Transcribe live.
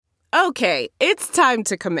Okay, it's time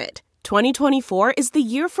to commit. 2024 is the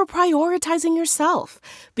year for prioritizing yourself.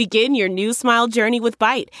 Begin your new smile journey with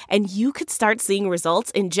Byte, and you could start seeing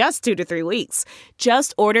results in just 2 to 3 weeks.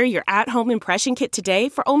 Just order your at-home impression kit today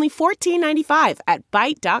for only $14.95 at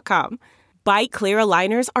Byte.com. Byte Clear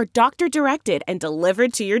aligners are doctor-directed and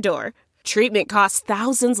delivered to your door. Treatment costs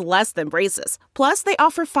thousands less than braces. Plus, they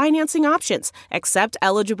offer financing options, accept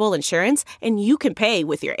eligible insurance, and you can pay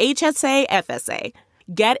with your HSA FSA.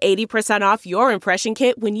 Get 80% off your impression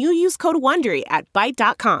kit when you use code WONDERY at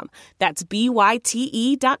Byte.com. That's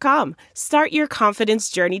BYTE.com. Start your confidence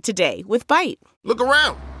journey today with Byte. Look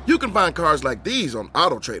around. You can find cars like these on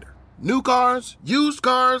AutoTrader. New cars, used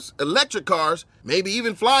cars, electric cars, maybe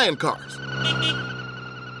even flying cars.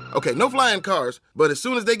 Okay, no flying cars, but as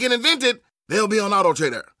soon as they get invented, they'll be on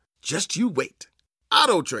AutoTrader. Just you wait.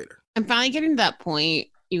 AutoTrader. I'm finally getting to that point,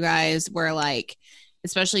 you guys, where like,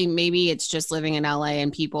 especially maybe it's just living in LA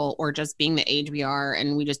and people, or just being the age we are,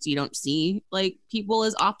 and you don't see like people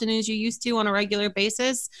as often as you used to on a regular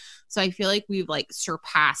basis. So I feel like we've like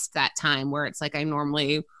surpassed that time where it's like I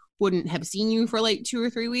normally wouldn't have seen you for like 2 or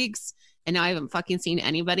 3 weeks, and now I haven't fucking seen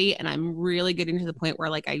anybody, and I'm really getting to the point where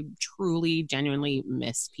like I truly genuinely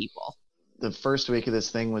miss people. The first week of this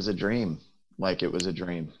thing was a dream. Like it was a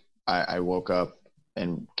dream. I woke up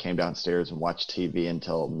and came downstairs and watched TV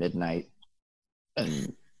until midnight.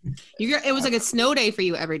 And it was like a snow day for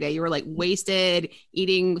you every day. You were like wasted,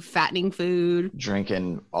 eating fattening food,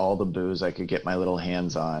 drinking all the booze I could get my little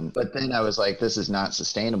hands on. But then I was like, this is not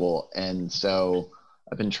sustainable. And so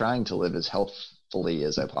I've been trying to live as healthfully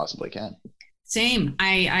as I possibly can. Same.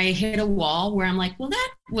 I hit a wall where I'm like, well,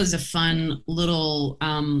 that was a fun little,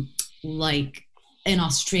 like in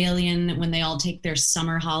Australian when they all take their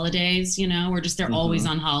summer holidays, you know, or just they're always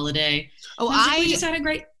on holiday. Oh, I just had a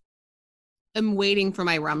great. I'm waiting for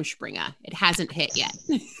my Rumspringa. It hasn't hit yet.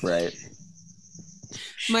 Right.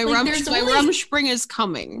 My Rumspringa is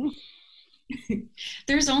coming.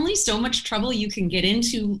 There's only so much trouble you can get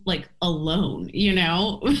into like alone, you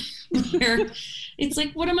know, where it's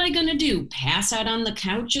like, what am I going to do? Pass out on the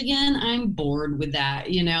couch again? I'm bored with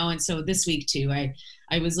that, you know? And so this week too, I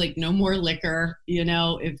was like, no more liquor, you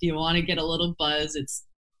know, if you want to get a little buzz, it's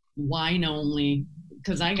wine only.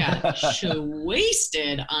 Because I got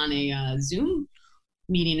wasted on a Zoom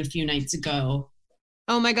meeting a few nights ago.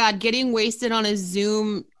 Oh my God, getting wasted on a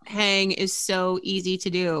Zoom hang is so easy to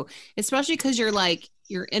do, especially because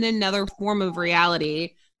you're in another form of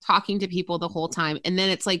reality, talking to people the whole time. And then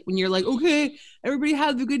it's like when you're like, okay, everybody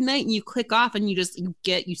have a good night, and you click off and you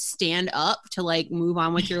stand up to like move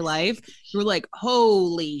on with your life. You're like,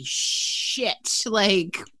 holy shit.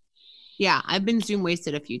 Like, yeah, I've been Zoom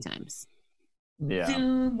wasted a few times. Yeah.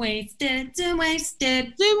 Zoom wasted, Zoom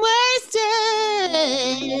wasted, Zoom wasted.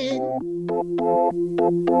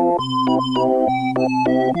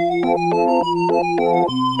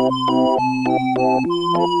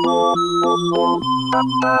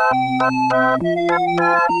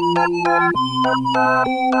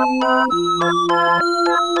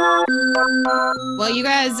 Well, you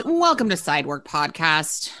guys, welcome to Sidework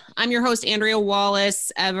Podcast. I'm your host, Andrea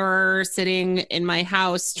Wallace, ever sitting in my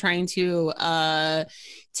house trying to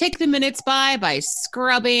take the minutes by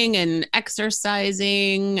scrubbing and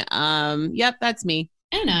exercising. Yep, that's me.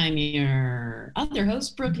 And I'm your other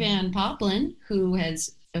host, Brooke Van Poplin, who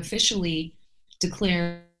has officially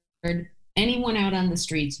declared anyone out on the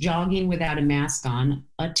streets jogging without a mask on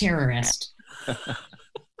a terrorist.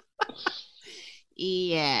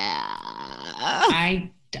 Yeah.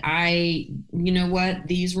 I you know what,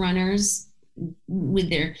 these runners with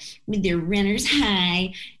their runner's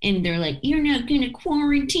high, and they're like, you're not gonna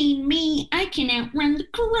quarantine me, I can outrun the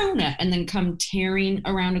corona, and then come tearing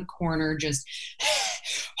around a corner, just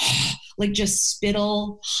like just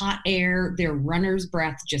spittle hot air, their runner's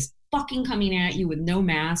breath just fucking coming at you with no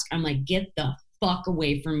mask. I'm like, get the fuck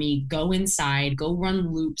away from me, go inside, go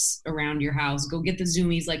run loops around your house, go get the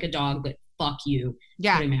zoomies like a dog, but fuck you.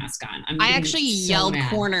 Yeah. Put a mask on. I actually yelled mad.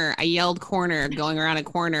 corner. I yelled corner going around a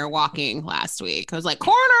corner walking last week. I was like,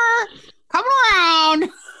 corner, come around.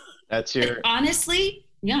 That's your. Honestly,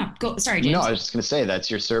 yeah. Go. Sorry, James. No, I was just going to say that's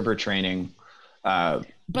your server training.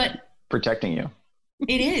 But protecting you.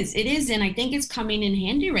 It is. And I think it's coming in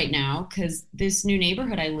handy right now because this new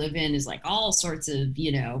neighborhood I live in is like all sorts of,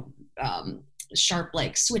 you know, sharp,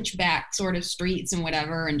 like switchback sort of streets and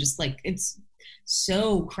whatever. And just like, it's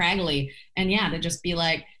so craggly. And yeah, to just be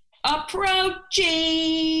like,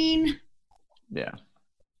 approaching. Yeah.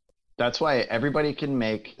 That's why everybody can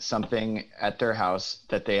make something at their house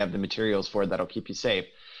that they have the materials for that'll keep you safe.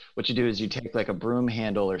 What you do is you take like a broom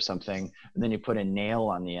handle or something, and then you put a nail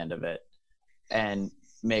on the end of it. And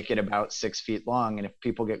make it about 6 feet long. And if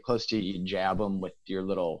people get close to you, you jab them with your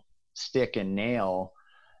little stick and nail,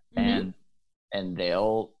 and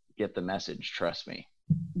they'll get the message. Trust me.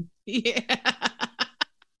 Yeah.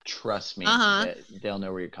 Trust me. They'll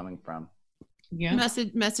know where you're coming from. Yeah.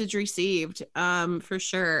 Message received. For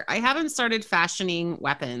sure. I haven't started fashioning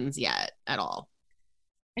weapons yet at all.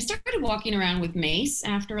 I started walking around with mace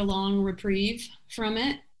after a long reprieve from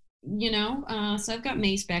it, so I've got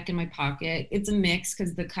mace back in my pocket. It's a mix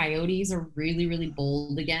because the coyotes are really, really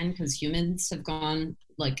bold again because humans have gone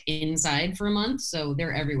like inside for a month. So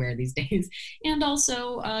they're everywhere these days. And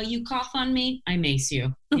also, you cough on me, I mace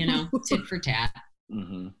you, tit for tat.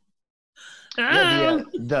 Mm-hmm. Yeah,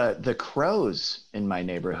 the crows in my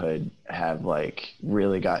neighborhood have like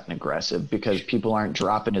really gotten aggressive because people aren't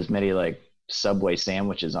dropping as many like Subway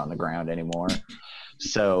sandwiches on the ground anymore.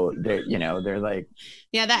 So they're like,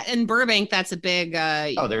 yeah, that in Burbank, that's a big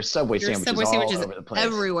there's Subway sandwiches all over the place.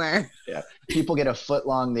 Everywhere. Yeah, people get a foot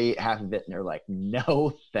long, they eat half of it, and they're like,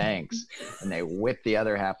 no thanks, and they whip the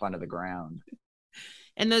other half onto the ground.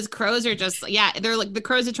 And those crows are just, they're like the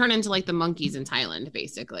crows that turn into like the monkeys in Thailand,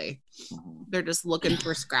 basically. They're just looking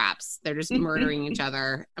for scraps. They're just murdering each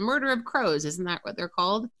other. A murder of crows, isn't that what they're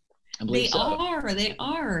called? They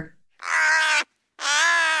are.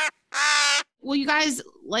 Well, you guys,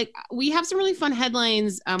 like, we have some really fun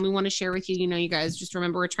headlines we want to share with you. You guys, just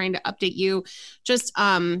remember, we're trying to update you just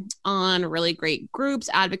on really great groups,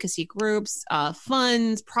 advocacy groups,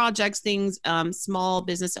 funds, projects, things small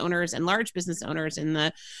business owners and large business owners in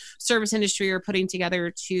the service industry are putting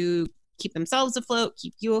together to keep themselves afloat,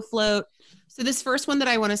 keep you afloat. So this first one that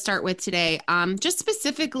I want to start with today, just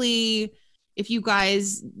specifically, if you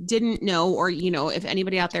guys didn't know, or, if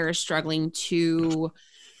anybody out there is struggling to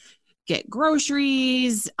get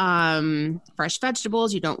groceries, fresh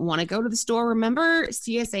vegetables, you don't want to go to the store. Remember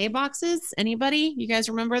CSA boxes? Anybody? You guys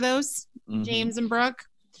remember those? Mm-hmm. James and Brooke?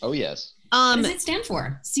 Oh, yes. What does it stand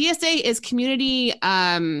for? CSA is community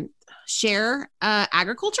share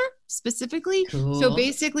agriculture specifically. Cool. So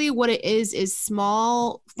basically what it is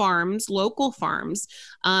small farms, local farms,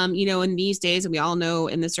 in these days, and we all know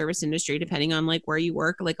in the service industry, depending on like where you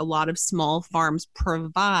work, like a lot of small farms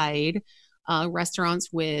provide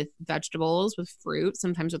restaurants with vegetables, with fruit,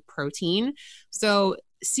 sometimes with protein. So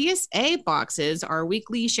CSA boxes are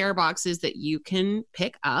weekly share boxes that you can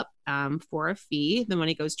pick up for a fee. The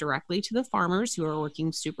money goes directly to the farmers who are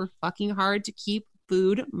working super fucking hard to keep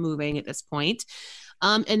food moving at this point.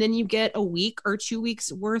 And then you get a week or 2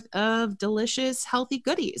 weeks worth of delicious, healthy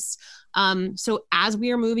goodies. So as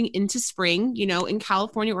we are moving into spring, in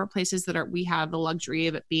California or places we have the luxury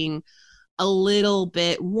of it being a little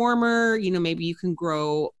bit warmer, maybe you can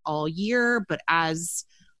grow all year, but as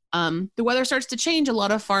the weather starts to change, a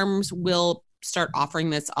lot of farms will start offering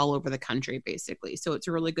this all over the country, basically. So it's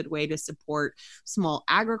a really good way to support small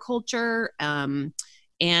agriculture.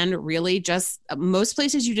 And really just most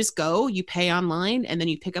places you just go, you pay online, and then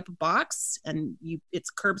you pick up a box, and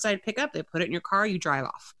it's curbside pickup. They put it in your car, you drive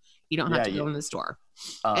off. You don't have to go in the store.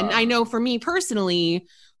 And I know for me personally,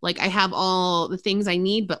 like I have all the things I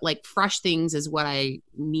need, but like fresh things is what I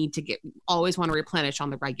need to always want to replenish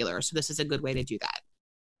on the regular. So this is a good way to do that.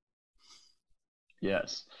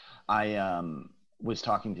 Yes. I was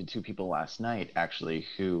talking to 2 people last night, actually,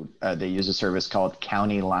 who they use a service called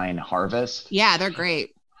County Line Harvest. Yeah, they're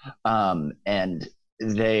great. And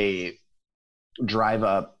they drive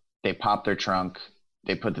up, they pop their trunk,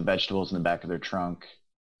 they put the vegetables in the back of their trunk.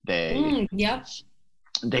 They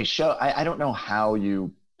show, I don't know how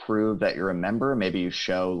you prove that you're a member. Maybe you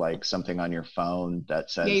show like something on your phone that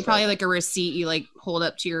says, you probably like a receipt you like hold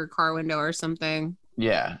up to your car window or something.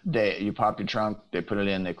 Yeah, you pop your trunk, they put it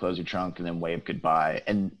in, they close your trunk, and then wave goodbye.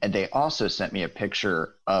 And they also sent me a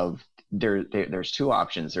picture of there's 2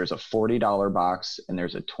 options. There's a $40 box and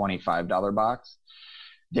there's a $25 box.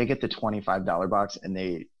 They get the $25 box, and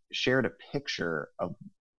they shared a picture of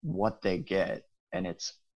what they get, and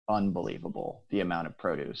it's unbelievable the amount of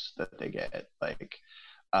produce that they get. Like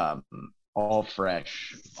all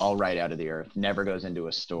fresh, all right out of the earth, never goes into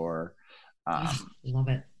a store. Love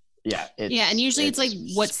it. Yeah. And usually it's like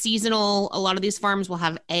what's seasonal. A lot of these farms will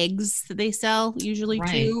have eggs that they sell usually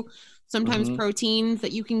too. Sometimes proteins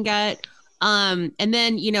that you can get. And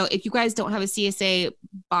then, if you guys don't have a CSA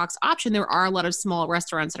box option, there are a lot of small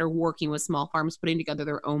restaurants that are working with small farms, putting together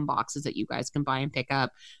their own boxes that you guys can buy and pick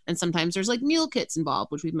up. And sometimes there's like meal kits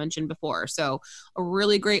involved, which we've mentioned before. So a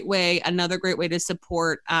really great way, another great way to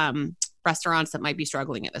support restaurants that might be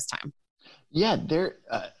struggling at this time. Yeah,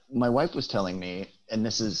 my wife was telling me, and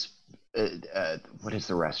this is what is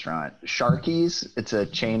the restaurant? Sharky's. It's a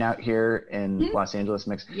chain out here in Los Angeles.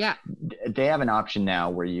 Yeah. They have an option now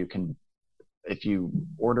where you can, if you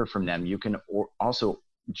order from them, you can also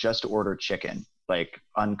just order chicken, like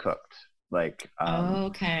uncooked. Like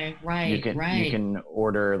okay, right, you can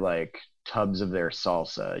order like tubs of their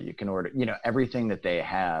salsa. You can order, everything that they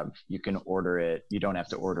have, you can order it. You don't have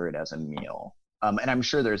to order it as a meal. And I'm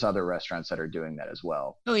sure there's other restaurants that are doing that as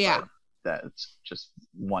well. Oh yeah. That's just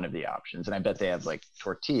one of the options. And I bet they have like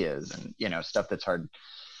tortillas and, stuff that's hard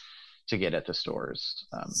to get at the stores.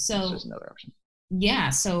 So it's just another option. Yeah.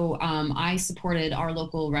 So I supported our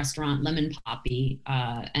local restaurant, Lemon Poppy,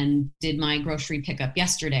 and did my grocery pickup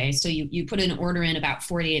yesterday. So you put an order in about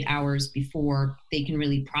 48 hours before they can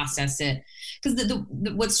really process it. Because the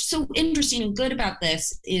what's so interesting and good about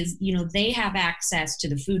this is, they have access to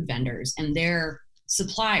the food vendors and their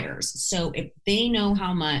suppliers. So if they know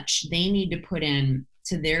how much they need to put in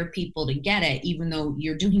to their people to get it, even though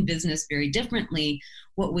you're doing business very differently,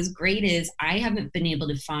 what was great is I haven't been able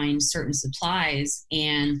to find certain supplies.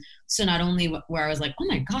 And so not only where I was like, oh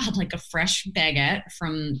my God, like a fresh baguette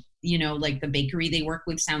from, like the bakery they work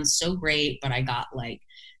with sounds so great, but I got like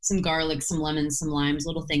some garlic, some lemons, some limes,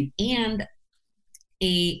 little thing, and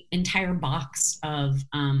a entire box of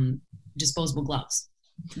disposable gloves.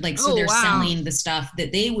 Like, so they're selling the stuff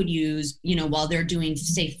that they would use, while they're doing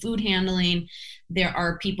safe food handling. There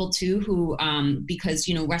are people too who, because,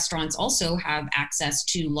 restaurants also have access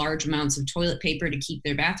to large amounts of toilet paper to keep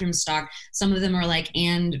their bathrooms stocked. Some of them are like,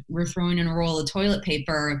 and we're throwing in a roll of toilet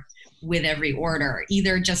paper with every order,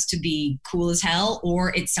 either just to be cool as hell,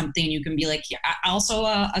 or it's something you can be like, yeah, also,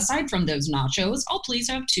 aside from those nachos, I'll please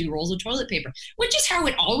have 2 rolls of toilet paper, which is how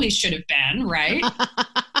it always should have been, right?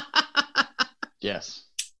 Yes.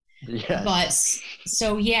 Yeah. But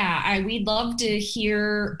so, yeah, we'd love to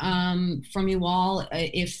hear from you all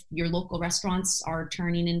if your local restaurants are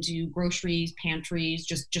turning into groceries, pantries,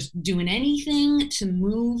 just doing anything to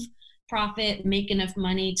move profit, make enough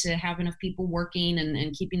money to have enough people working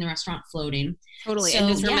and keeping the restaurant floating. Totally. So, and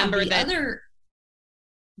just remember that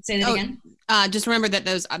say that again. Just remember that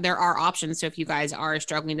there are options. So if you guys are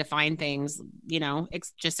struggling to find things,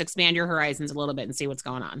 just expand your horizons a little bit and see what's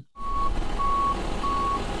going on.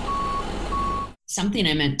 Something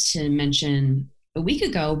I meant to mention a week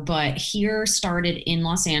ago, but here started in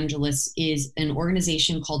Los Angeles is an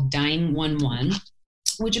organization called Dine 11,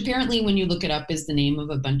 which apparently when you look it up is the name of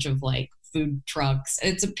a bunch of like food trucks.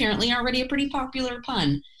 It's apparently already a pretty popular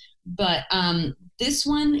pun. But this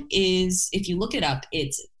one is, if you look it up,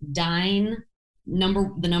 it's Dine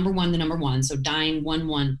the number one, so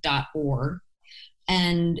dine11.org.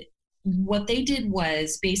 And what they did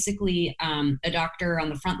was basically a doctor on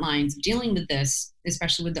the front lines dealing with this,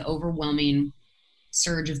 especially with the overwhelming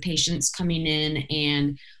surge of patients coming in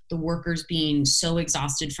and the workers being so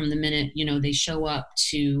exhausted from the minute, they show up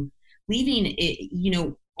to leaving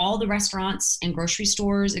it, all the restaurants and grocery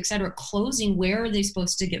stores, et cetera, closing. Where are they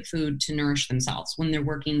supposed to get food to nourish themselves when they're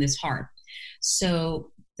working this hard? So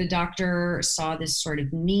the doctor saw this sort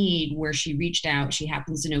of need where she reached out. She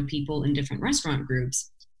happens to know people in different restaurant groups.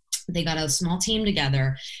 They got a small team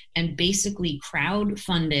together and basically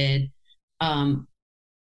crowdfunded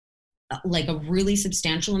like a really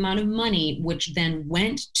substantial amount of money, which then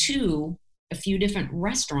went to a few different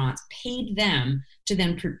restaurants, paid them to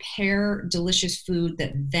then prepare delicious food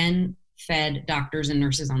that then fed doctors and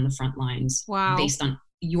nurses on the front lines. Wow. Based on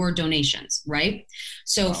your donations, right?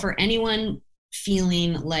 So for anyone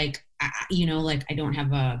feeling like, like I don't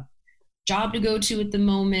have a job to go to at the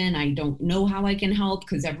moment, I don't know how I can help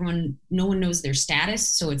because no one knows their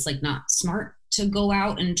status. So it's like not smart to go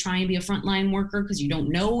out and try and be a frontline worker because you don't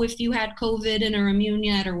know if you had COVID and are immune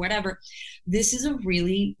yet or whatever. This is a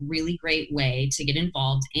really, really great way to get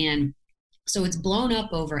involved. And so it's blown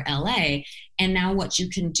up over LA. And now what you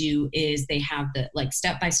can do is they have the like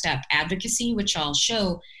step-by-step advocacy, which I'll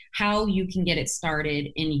show how you can get it started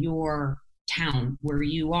in your town where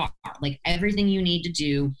you are, like everything you need to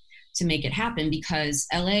do to make it happen, because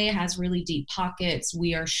LA has really deep pockets.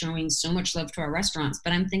 We are showing so much love to our restaurants,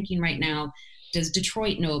 but I'm thinking right now, does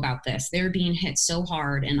Detroit know about this? They're being hit so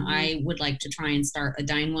hard, and I would like to try and start a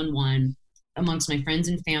Dine 11 amongst my friends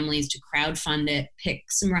and families to crowdfund it, pick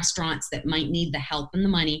some restaurants that might need the help and the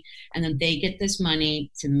money, and then they get this money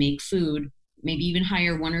to make food, maybe even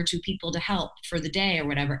hire 1 or 2 people to help for the day or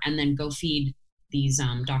whatever, and then go feed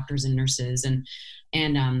doctors and nurses and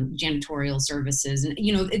janitorial services, and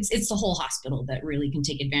it's the whole hospital that really can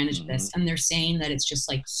take advantage of this. And they're saying that it's just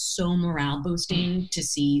like so morale boosting to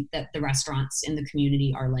see that the restaurants in the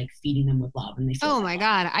community are like feeding them with love, and they feel oh my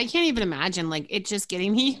God, I can't even imagine, like, it just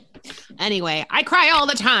getting me. Anyway, I cry all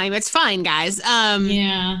the time. It's fine, guys.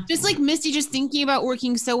 Just like Misty, just thinking about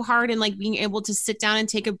working so hard and like being able to sit down and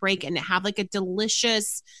take a break and have like a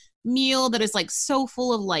delicious meal that is like so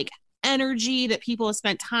full of like energy, that people have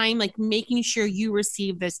spent time like making sure you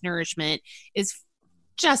receive this nourishment, is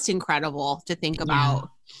just incredible to think about.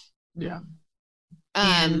 Yeah.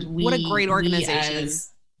 And what a great organization.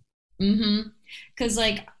 Because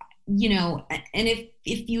like, and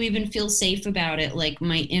if you even feel safe about it, like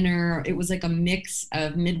it was like a mix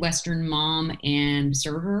of Midwestern mom and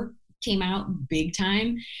server came out big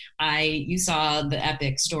time. You saw the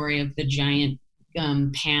epic story of the giant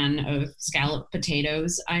pan of scalloped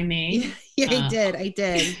potatoes I made. I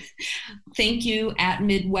did. Thank you at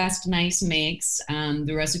Midwest Nice Makes.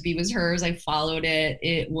 The recipe was hers. I followed it.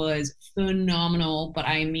 It was phenomenal, but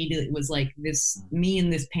I immediately was like, me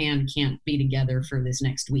and this pan can't be together for this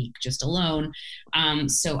next week just alone.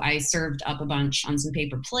 So I served up a bunch on some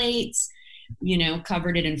paper plates,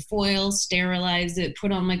 covered it in foil, sterilized it,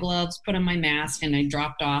 put on my gloves, put on my mask, and I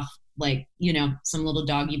dropped off like, some little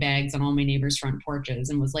doggy bags on all my neighbors' front porches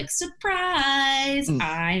and was like, surprise,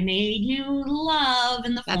 I made you love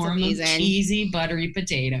in the form of cheesy, buttery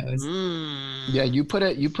potatoes. Yeah, you put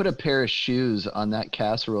a pair of shoes on that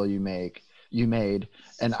casserole you made,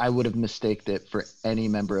 and I would have mistaked it for any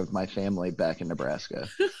member of my family back in Nebraska.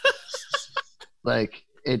 Like,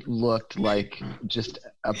 it looked like just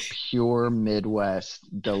a pure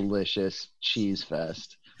Midwest delicious cheese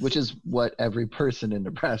fest, which is what every person in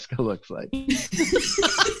Nebraska looks like.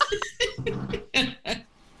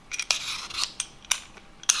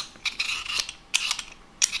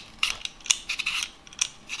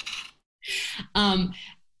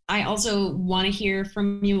 I also want to hear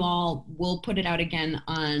from you all. We'll put it out again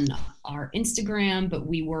on our Instagram, but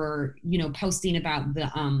we were, posting about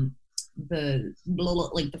the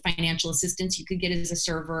financial assistance you could get as a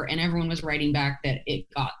server, and everyone was writing back that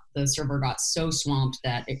the server got so swamped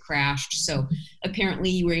that it crashed. So apparently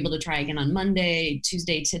you were able to try again on Monday,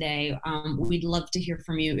 Tuesday, today. We'd love to hear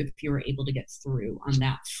from you if you were able to get through on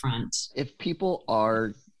that front. If people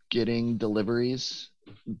are getting deliveries,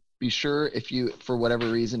 be sure, for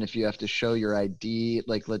whatever reason, if you have to show your ID,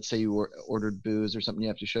 like let's say you ordered booze or something, you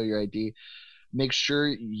have to show your ID, make sure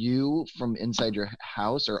you from inside your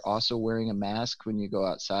house are also wearing a mask when you go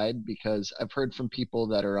outside, because I've heard from people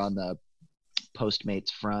that are on the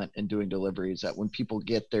Postmates front and doing deliveries that when people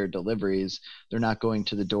get their deliveries, they're not going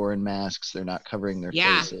to the door in masks, they're not covering their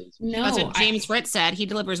faces. No, that's what James Fritz said. He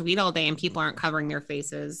delivers weed all day and people aren't covering their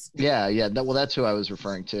faces. Yeah. That's who I was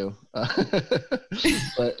referring to.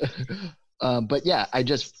 But yeah,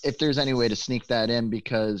 if there's any way to sneak that in,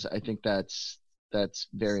 because I think that's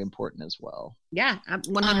very important as well. Yeah,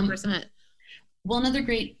 100%. Well, another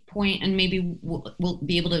great point, and maybe we'll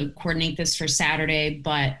be able to coordinate this for Saturday,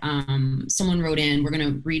 but someone wrote in, we're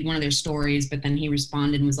going to read one of their stories, but then he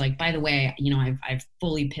responded and was like, by the way, I've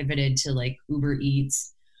fully pivoted to like Uber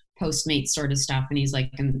Eats, Postmates sort of stuff. And he's like,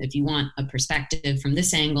 and if you want a perspective from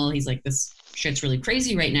this angle, he's like, this shit's really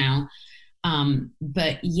crazy right now.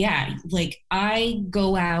 But yeah, like I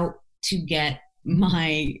go out to get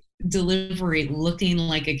my delivery looking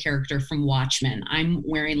like a character from Watchmen. I'm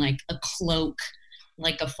wearing like a cloak,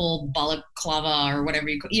 like a full balaclava or whatever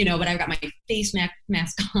but I've got my face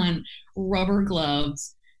mask on, rubber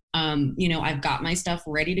gloves. I've got my stuff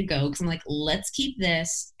ready to go because I'm like, let's keep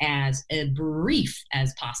this as brief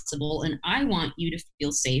as possible. And I want you to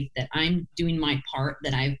feel safe that I'm doing my part,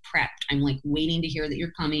 that I've prepped. I'm like waiting to hear that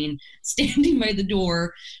you're coming, standing by the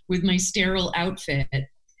door with my sterile outfit.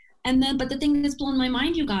 But the thing that's blown my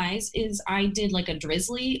mind, you guys, is I did like a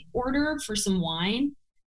Drizzly order for some wine.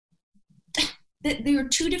 There are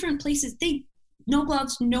two different places. No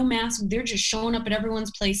gloves, no mask. They're just showing up at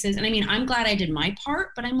everyone's places. And I mean, I'm glad I did my part,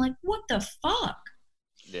 but I'm like, what the fuck?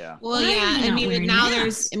 Yeah. Well, yeah. Now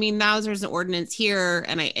there's an ordinance here,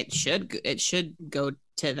 and it should go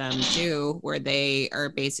to them too, where they are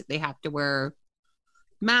basically have to wear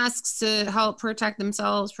masks to help protect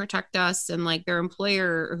themselves, protect us, and like their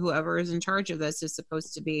employer or whoever is in charge of this is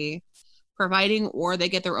supposed to be providing, or they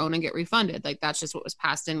get their own and get refunded. Like that's just what was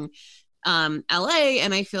passed in LA,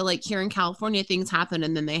 and I feel like here in California things happen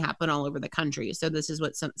and then they happen all over the country. So this is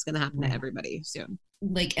what's going to happen to everybody soon.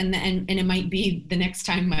 Like, and it might be the next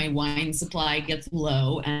time my wine supply gets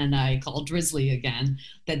low and I call Drizzly again,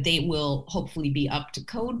 that they will hopefully be up to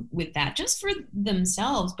code with that just for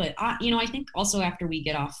themselves. But I think also after we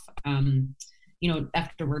get off,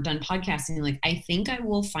 after we're done podcasting, like, I think I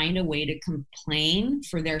will find a way to complain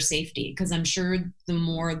for their safety, because I'm sure the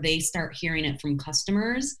more they start hearing it from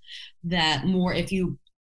customers, that more,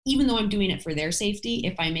 even though I'm doing it for their safety,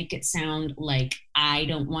 if I make it sound like I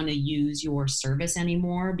don't want to use your service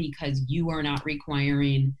anymore because you are not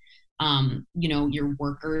requiring, your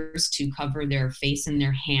workers to cover their face and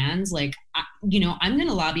their hands, like, I'm going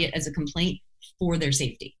to lobby it as a complaint for their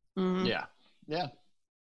safety. Mm-hmm. Yeah.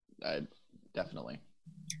 Definitely.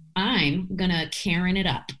 I'm going to Karen it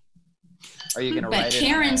up. Are you going to write it? But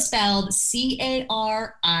Karen spelled Carin. Oh,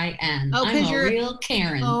 I'm a real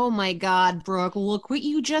Karen. Oh my God, Brooke, look what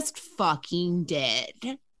you just fucking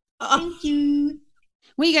did. Thank you.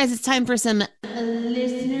 Well, you guys, it's time for some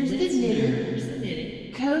listener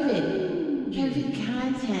submitted COVID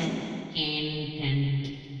content.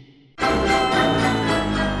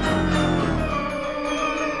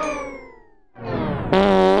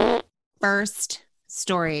 First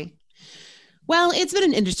story. Well, it's been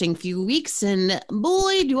an interesting few weeks, and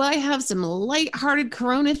boy, do I have some lighthearted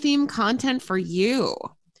Corona-themed content for you.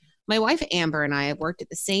 My wife, Amber, and I have worked at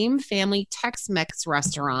the same family Tex-Mex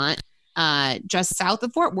restaurant just south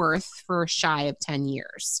of Fort Worth for shy of 10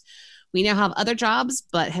 years. We now have other jobs,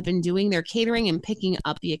 but have been doing their catering and picking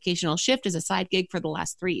up the occasional shift as a side gig for the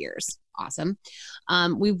last 3 years. Awesome.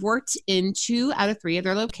 We've worked in 2 out of 3 of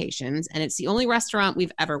their locations, and it's the only restaurant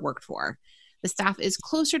we've ever worked for. The staff is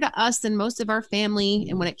closer to us than most of our family,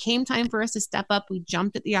 and when it came time for us to step up, we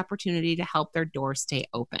jumped at the opportunity to help their doors stay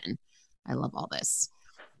open. I love all this.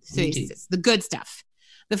 So it's the good stuff.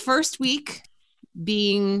 The first week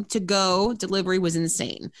being to-go delivery was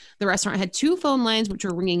insane. The restaurant had 2 phone lines which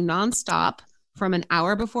were ringing nonstop from an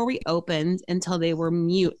hour before we opened until they were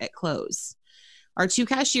mute at close. Our 2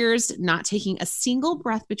 cashiers not taking a single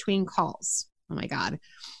breath between calls. Oh my God.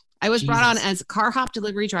 I was brought on as a car hop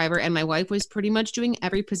delivery driver, and my wife was pretty much doing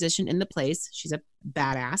every position in the place. She's a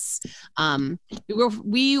badass.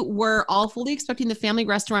 We were all fully expecting the family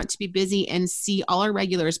restaurant to be busy and see all our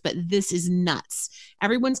regulars, but this is nuts.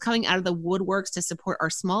 Everyone's coming out of the woodworks to support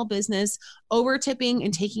our small business, over tipping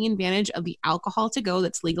and taking advantage of the alcohol to go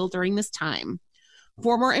that's legal during this time.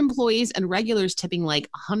 Former employees and regulars tipping like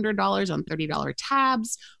 $100 on $30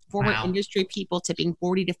 tabs. Former industry people tipping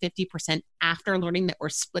 40 to 50% after learning that we're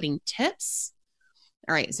splitting tips.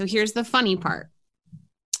 All right, so here's the funny part.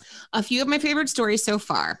 A few of my favorite stories so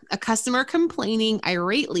far. A customer complaining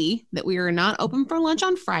irately that we are not open for lunch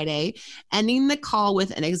on Friday, ending the call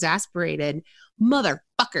with an exasperated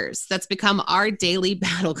motherfuckers. That's become our daily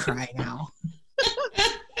battle cry now.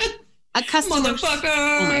 A customer. Motherfuckers.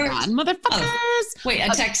 Oh my God, motherfuckers. Oh. Wait, a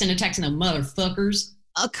text and a motherfuckers.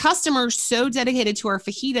 A customer so dedicated to our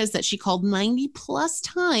fajitas that she called 90 plus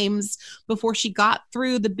times before she got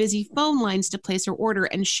through the busy phone lines to place her order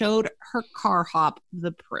and showed her car hop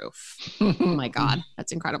the proof. Oh my God,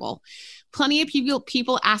 that's incredible. Plenty of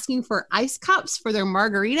people asking for ice cups for their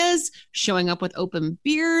margaritas, showing up with open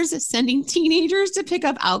beers, sending teenagers to pick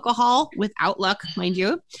up alcohol without luck, mind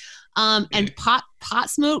you. And pot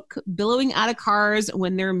smoke billowing out of cars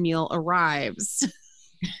when their meal arrives.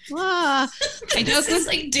 I joke with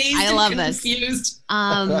like dazed I love this. Confused.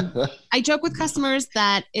 I joke with customers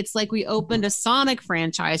that it's like we opened a Sonic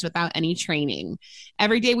franchise without any training.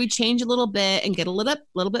 Every day we change a little bit and get a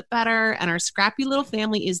little bit better, and our scrappy little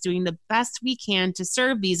family is doing the best we can to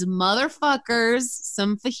serve these motherfuckers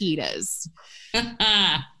some fajitas.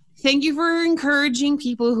 Thank you for encouraging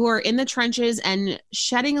people who are in the trenches and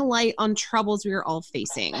shedding a light on troubles we are all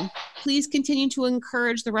facing. Please continue to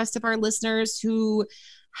encourage the rest of our listeners who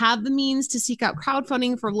have the means to seek out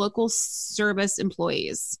crowdfunding for local service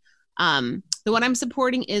employees. The one I'm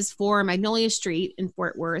supporting is for Magnolia Street in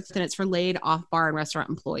Fort Worth, and it's for laid off bar and restaurant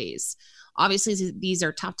employees. Obviously, these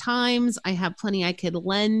are tough times. I have plenty I could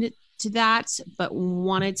lend to that, but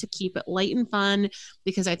wanted to keep it light and fun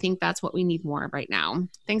because I think that's what we need more of right now.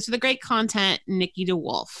 Thanks for the great content, Nikki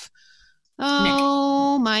DeWolf.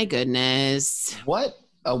 Oh, Nick. My goodness. What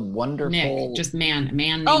a wonderful... Nick, just man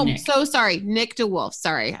named Oh, Nick. So sorry. Nick DeWolf.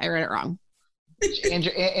 Sorry, I read it wrong.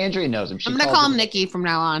 Andrea knows him. I'm going to call him Nikki from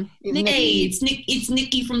now on. Nikki. Hey, it's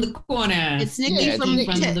Nikki from the corner. It's Nikki from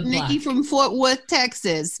Nikki from Fort Worth,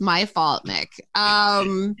 Texas. My fault, Nick.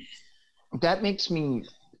 That makes me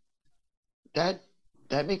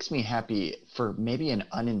happy for maybe an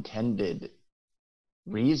unintended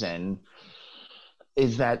reason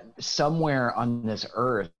is that somewhere on this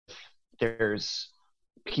earth, there's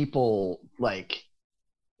people like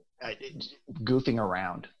goofing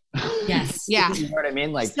around. Yes. Yeah. You know what I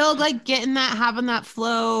mean? Like still like getting that, having that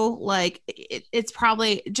flow. Like it's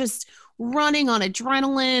probably just running on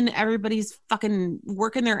adrenaline. Everybody's fucking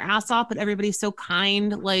working their ass off, but everybody's so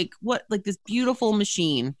kind. Like this beautiful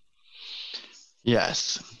machine.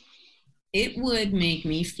 yes. It would make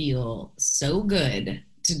me feel so good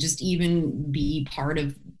to just even be part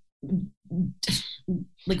of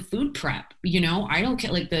like food prep, I don't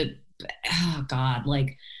care, like oh God,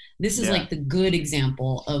 like this is like the good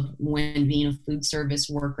example of when being a food service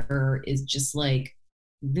worker is just like,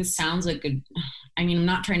 this sounds like I'm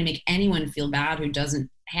not trying to make anyone feel bad who doesn't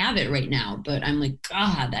have it right now, but I'm like,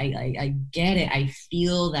 God, I get it. I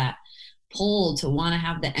feel that pull to want to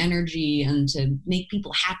have the energy and to make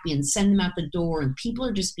people happy and send them out the door. And people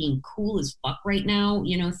are just being cool as fuck right now,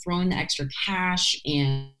 throwing the extra cash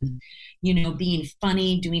and, being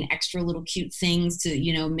funny, doing extra little cute things to,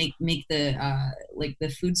 make the, like the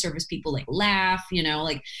food service people like laugh,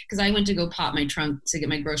 like, cause I went to go pop my trunk to get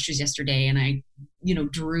my groceries yesterday and I,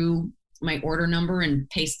 drew my order number and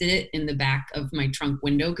pasted it in the back of my trunk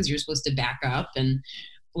window. Cause you're supposed to back up and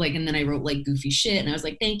then I wrote like goofy shit and I was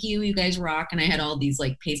like, thank you, you guys rock. And I had all these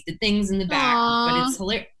like pasted things in the back. Aww. But it's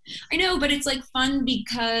hilarious. I know, but it's like fun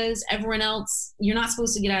because everyone else, you're not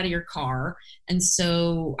supposed to get out of your car. And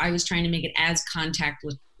so I was trying to make it as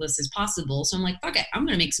contactless as possible. So I'm like, fuck it, I'm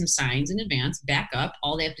going to make some signs in advance, back up.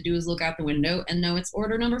 All they have to do is look out the window and know it's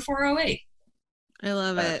order number 408. I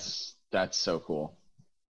love it. That's so cool.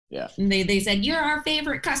 Yeah. And they said, you're our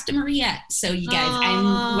favorite customer yet. So you guys,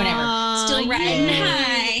 I'm whatever. Still riding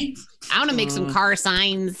high. I want to make some car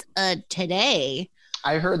signs today.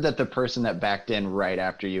 I heard that the person that backed in right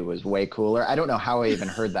after you was way cooler. I don't know how I even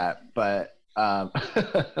heard that, but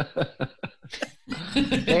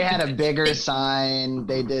they had a bigger sign.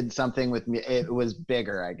 They did something with me. It was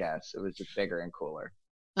bigger, I guess. It was just bigger and cooler.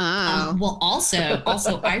 Oh. Well, also,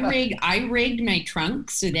 I rigged my trunk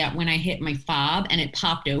so that when I hit my fob and it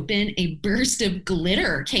popped open, a burst of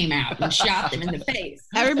glitter came out and shot them in the face.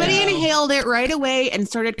 Everybody inhaled it right away and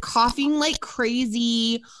started coughing like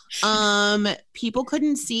crazy. People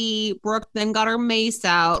couldn't see. Brooke then got her mace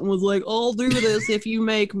out and was like, I'll do this if you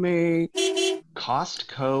make me.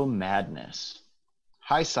 Costco madness.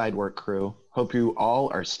 Hi, Sidework crew. Hope you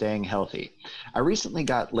all are staying healthy. I recently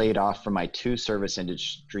got laid off from my 2 service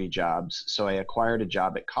industry jobs, so I acquired a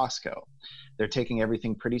job at Costco. They're taking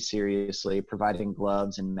everything pretty seriously, providing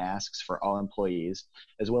gloves and masks for all employees,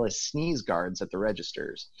 as well as sneeze guards at the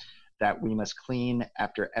registers that we must clean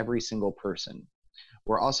after every single person.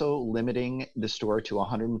 We're also limiting the store to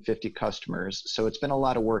 150 customers, so it's been a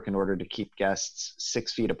lot of work in order to keep guests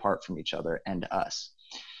 6 feet apart from each other and us.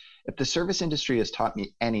 If the service industry has taught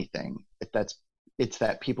me anything, it's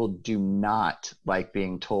that people do not like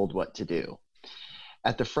being told what to do.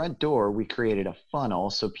 At the front door, we created a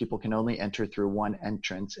funnel so people can only enter through one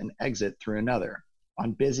entrance and exit through another.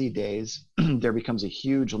 On busy days, there becomes a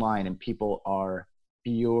huge line and people are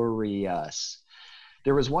furious.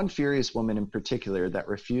 There was one furious woman in particular that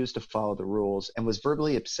refused to follow the rules and was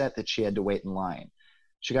verbally upset that she had to wait in line.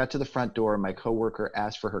 She got to the front door and my coworker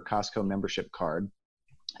asked for her Costco membership card,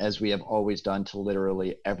 as we have always done to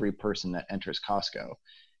literally every person that enters Costco,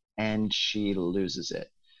 and she loses it.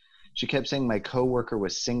 She kept saying my coworker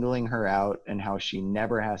was singling her out and how she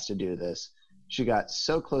never has to do this. She got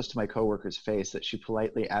so close to my coworker's face that she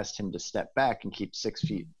politely asked him to step back and keep 6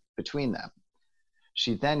 feet between them.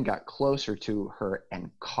 She then got closer to her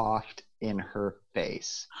and coughed in her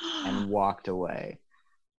face and walked away.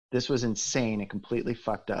 This was insane and completely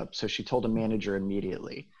fucked up, so she told a manager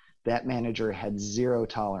immediately. That manager had zero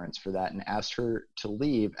tolerance for that and asked her to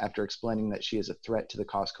leave after explaining that she is a threat to the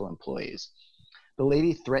Costco employees. The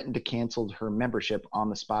lady threatened to cancel her membership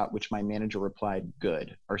on the spot, which my manager replied,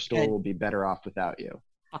 good. Our store will be better off without you.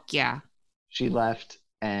 Fuck yeah. She left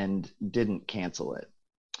and didn't cancel it.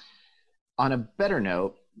 On a better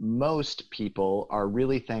note, most people are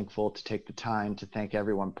really thankful to take the time to thank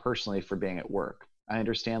everyone personally for being at work. I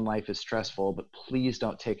understand life is stressful, but please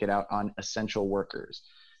don't take it out on essential workers.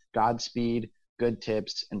 Godspeed, good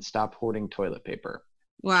tips, and stop hoarding toilet paper.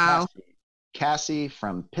 Wow. Cassie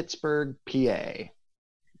from Pittsburgh, PA.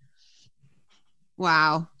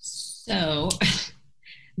 Wow. So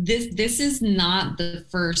this is not the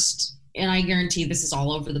first, and I guarantee this is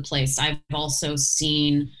all over the place. I've also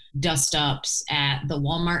seen dust ups at the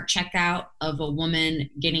Walmart checkout of a woman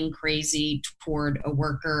getting crazy toward a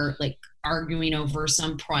worker, like arguing over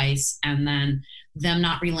some price, and then them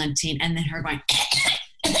not relenting, and then her going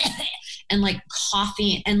and like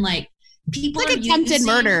coffee and like people like are attempted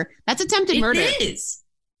murder. That's attempted murder. It is.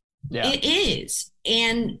 Yeah. It is.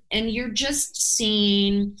 And you're just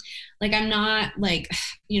seeing, like, I'm not like,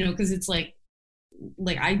 you know, because it's like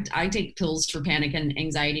I take pills for panic and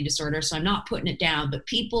anxiety disorder, so I'm not putting it down, but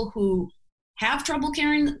people who have trouble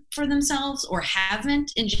caring for themselves or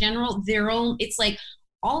haven't in general, it's like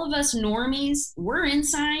all of us normies, we're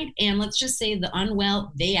inside, and let's just say the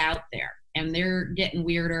unwell, they out there, and they're getting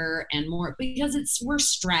weirder and more because we're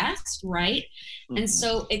stressed, right? Mm-hmm. And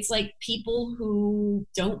so it's like people who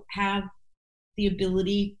don't have the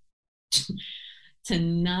ability to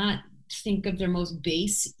not think of their most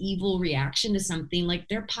base evil reaction to something, like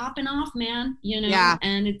they're popping off, man, you know? Yeah.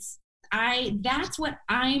 And that's what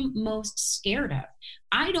I'm most scared of.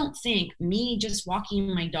 I don't think me just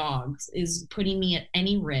walking my dogs is putting me at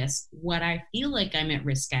any risk. What I feel like I'm at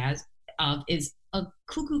risk of is a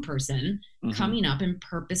cuckoo person mm-hmm. coming up and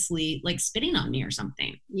purposely like spitting on me or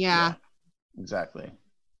something. Yeah. Exactly.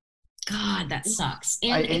 God, that sucks.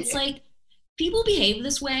 And it's like people behave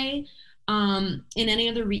this way in any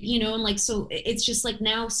other, you know, and like, so it's just like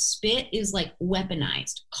now spit is like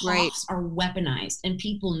weaponized. Coughs are weaponized, and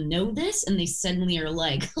people know this, and they suddenly are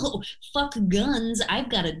like, oh, fuck guns. I've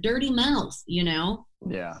got a dirty mouth, you know?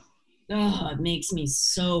 Yeah. Oh, it makes me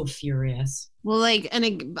so furious. Well, like,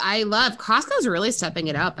 and I love Costco's really stepping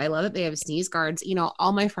it up. I love that they have sneeze guards. You know,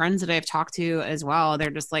 all my friends that I've talked to as well,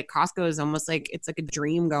 they're just like, Costco is almost like, it's like a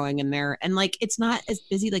dream going in there. And like, it's not as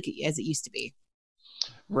busy like as it used to be.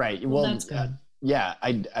 Right. Well, that's good. Yeah,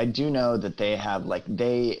 I do know that they have, like,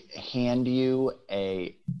 they hand you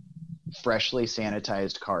a freshly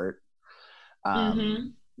sanitized cart. Mm-hmm.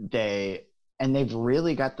 They've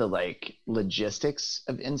really got the like logistics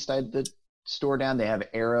of inside the store down. They have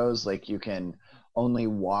arrows, like you can only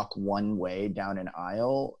walk one way down an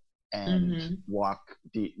aisle and mm-hmm. walk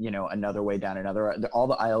another way down another. All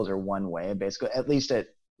the aisles are one way, basically, at least at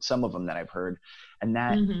some of them that I've heard. And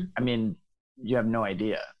that, mm-hmm. I mean, you have no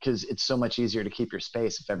idea, because it's so much easier to keep your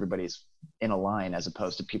space if everybody's in a line as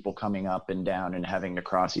opposed to people coming up and down and having to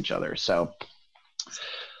cross each other. So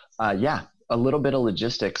yeah, a little bit of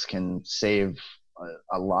logistics can save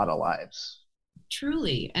a lot of lives.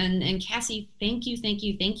 Truly. And Cassie, thank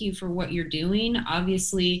you for what you're doing.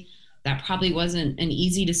 Obviously that probably wasn't an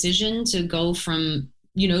easy decision to go from,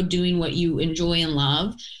 you know, doing what you enjoy and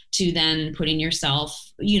love to then putting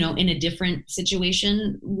yourself, you know, in a different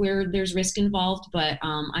situation where there's risk involved. But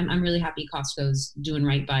I'm really happy Costco's doing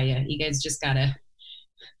right by you. You guys just gotta,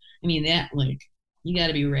 I mean, that, like, you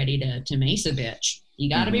gotta be ready to mace a bitch. You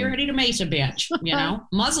gotta mm-hmm. be ready to mace a bitch, you know?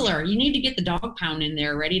 Muzzler, you need to get the dog pound in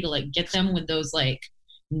there ready to like get them with those like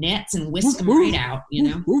nets and whisk them right out, you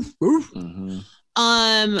know? Mm-hmm.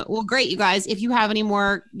 Well, great, you guys. If you have any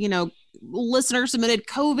more, you know, listener submitted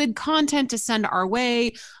COVID content to send our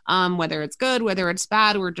way, whether it's good, whether it's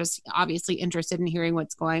bad, we're just obviously interested in hearing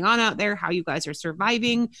what's going on out there, how you guys are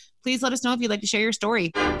surviving. Please let us know if you'd like to share your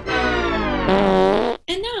story. And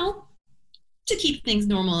now, to keep things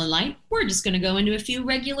normal and light, we're just going to go into a few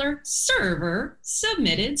regular server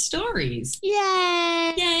submitted stories.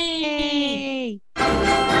 Yay! Yay!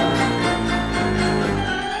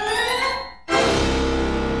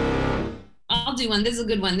 I'll do one. This is a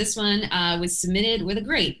good one. This one was submitted with a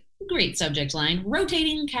great subject line: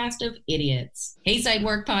 rotating cast of idiots. Hey,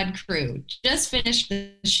 Sidework Pod crew. Just finished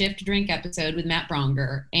the Shift Drink episode with Matt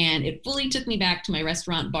Bronger, and it fully took me back to my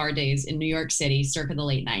restaurant bar days in New York City circa the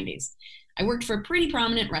late 90s. I worked for a pretty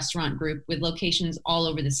prominent restaurant group with locations all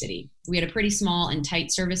over the city. We had a pretty small and tight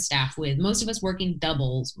service staff, with most of us working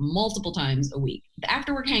doubles multiple times a week. The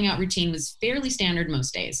after-work hangout routine was fairly standard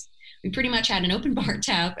most days. We pretty much had an open bar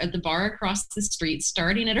tab at the bar across the street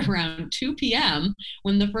starting at around 2 p.m.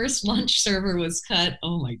 when the first lunch server was cut,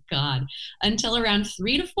 oh my God, until around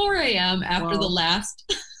 3 to 4 a.m. after the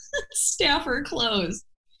last staffer closed.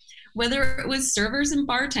 Whether it was servers and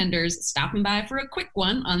bartenders stopping by for a quick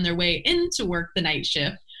one on their way in to work the night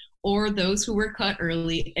shift, or those who were cut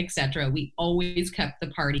early, etc., we always kept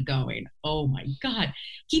the party going. Oh my God.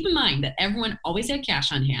 Keep in mind that everyone always had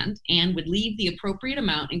cash on hand and would leave the appropriate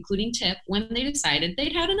amount, including tip, when they decided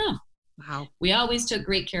they'd had enough. Wow. We always took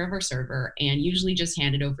great care of our server and usually just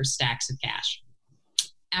handed over stacks of cash.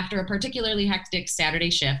 After a particularly hectic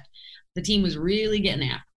Saturday shift, the team was really getting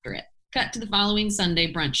after it. Cut to the following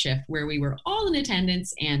Sunday brunch shift, where we were all in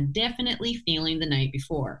attendance and definitely feeling the night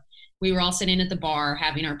before. We were all sitting at the bar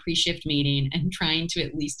having our pre-shift meeting and trying to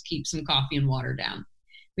at least keep some coffee and water down.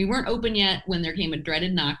 We weren't open yet when there came a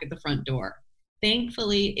dreaded knock at the front door.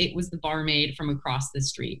 Thankfully, it was the barmaid from across the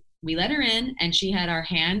street. We let her in, and she had our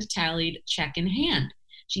hand-tallied check in hand.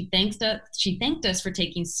 She thanked us for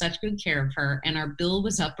taking such good care of her, and our bill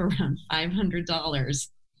was up around $500.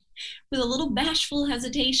 With a little bashful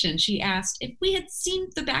hesitation, she asked if we had seen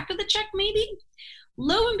the back of the check, maybe.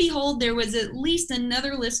 Lo and behold, there was at least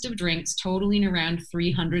another list of drinks totaling around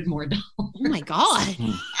 $300 more. Oh my God.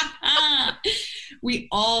 We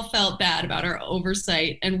all felt bad about our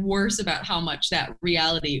oversight and worse about how much that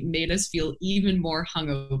reality made us feel even more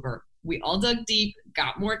hungover. We all dug deep,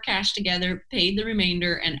 got more cash together, paid the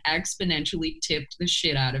remainder, and exponentially tipped the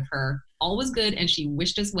shit out of her. All was good, and she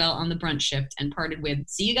wished us well on the brunch shift and parted with,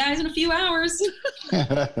 "See you guys in a few hours."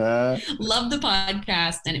 Love the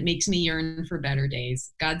podcast, and it makes me yearn for better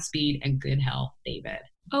days. Godspeed and good health, David.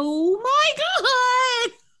 Oh my God.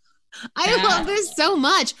 I love this so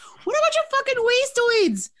much. What about your fucking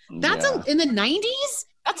wastoids? That's in the 90s?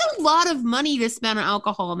 That's a lot of money to spend on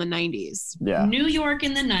alcohol in the 90s. Yeah. New York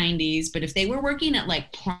in the 90s, but if they were working at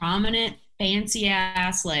like prominent, fancy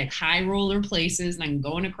ass, like high roller places and I'm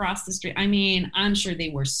going across the street, I mean, I'm sure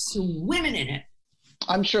they were swimming in it.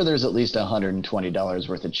 I'm sure there's at least $120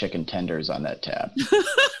 worth of chicken tenders on that tab.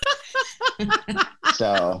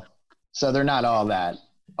 So they're not all that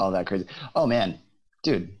crazy. Oh man,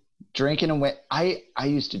 dude, drinking away. I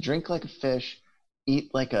used to drink like a fish,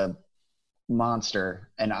 eat like a monster,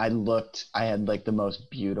 and I had like the most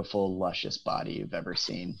beautiful, luscious body you've ever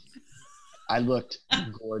seen. I looked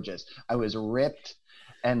gorgeous. I was ripped,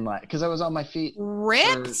 and like, because I was on my feet.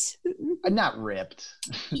 Ripped? Not ripped,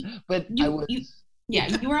 but I was.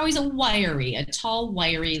 You were always a tall,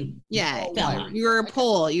 wiry. Yeah, fella. You were a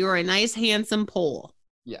pole. You were a nice, handsome pole.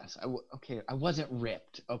 Yes. Okay. I wasn't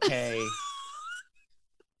ripped. Okay.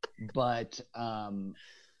 But I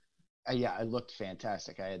looked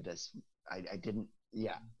fantastic. I had this. I didn't.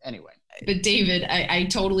 Yeah. Anyway. But David, I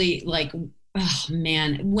totally like. Oh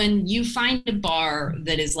man, when you find a bar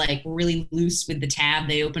that is like really loose with the tab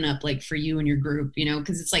they open up like for you and your group, you know,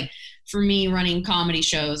 because it's like for me running comedy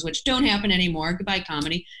shows, which don't happen anymore. Goodbye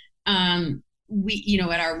comedy. We, you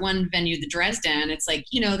know, at our one venue, the Dresden, it's like,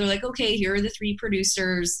 you know, they're like, okay, here are the 3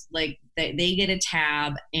 producers, like they get a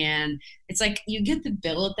tab, and it's like you get the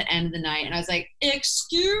bill at the end of the night, and I was like,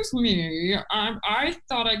 excuse me, I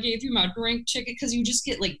thought I gave you my drink ticket, because you just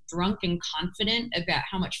get like drunk and confident about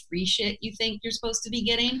how much free shit you think you're supposed to be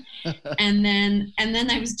getting, and then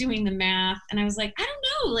I was doing the math, and I was like, I don't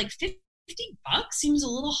know, like $50 seems a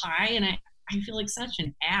little high, and I feel like such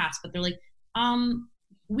an ass, but they're like,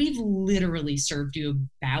 we've literally served you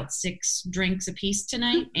about 6 drinks a piece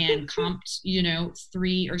tonight and comped, you know,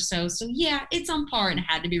 3 or so. So yeah, it's on par, and I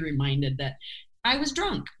had to be reminded that I was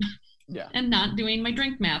drunk and not doing my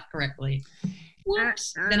drink math correctly.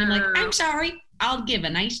 Whoops. Then I'm like, I'm sorry. I'll give a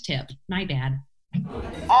nice tip. My bad.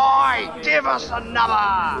 Oi, give us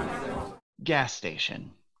another. Gas station.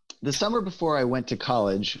 The summer before I went to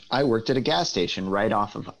college, I worked at a gas station right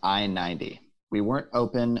off of I-90. We weren't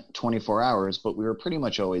open 24 hours, but we were pretty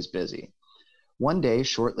much always busy. One day,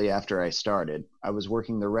 shortly after I started, I was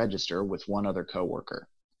working the register with one other coworker.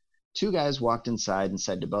 2 guys walked inside and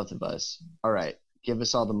said to both of us, "All right, give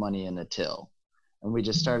us all the money in the till." And we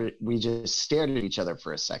just stared at each other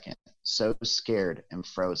for a second, so scared and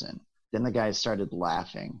frozen. Then the guys started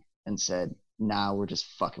laughing and said, "Nah, we're just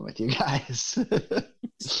fucking with you guys."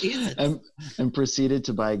 and proceeded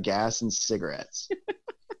to buy gas and cigarettes.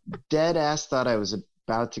 Dead ass thought I was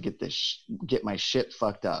about to get my shit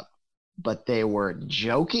fucked up, but they were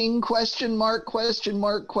joking? Question mark, question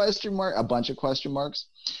mark, question mark, a bunch of question marks.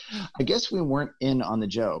 I guess we weren't in on the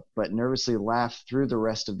joke, but nervously laughed through the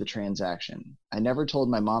rest of the transaction. I never told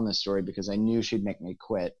my mom this story because I knew she'd make me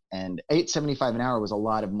quit, and $8.75 an hour was a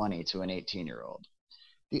lot of money to an 18-year-old.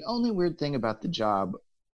 The only weird thing about the job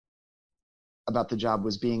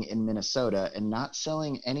was being in Minnesota and not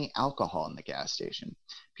selling any alcohol in the gas station.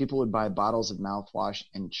 People would buy bottles of mouthwash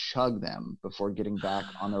and chug them before getting back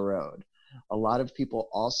on the road. A lot of people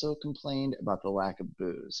also complained about the lack of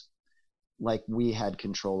booze, like we had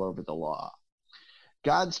control over the law.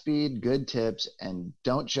 Godspeed, good tips, and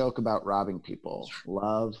don't joke about robbing people.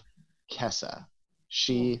 Love, Kessa.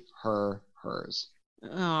 She, her, hers. Oh,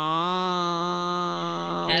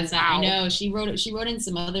 wow. I know she wrote in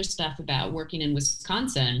some other stuff about working in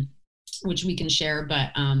Wisconsin, which we can share,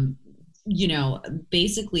 but you know,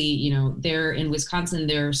 basically, you know, there in Wisconsin,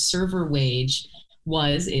 their server wage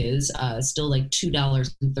is still like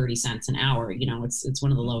 $2.30 an hour. You know, it's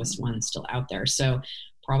one of the lowest ones still out there. So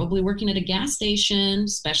probably working at a gas station,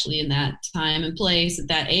 especially in that time and place at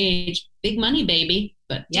that age, big money, baby.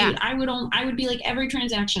 But dude, I would be like, every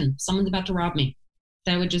transaction, someone's about to rob me.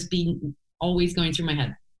 That would just be always going through my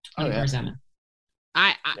head 24/7.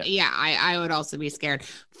 I would also be scared.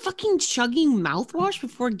 Fucking chugging mouthwash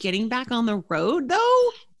before getting back on the road,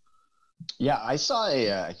 though. Yeah, I saw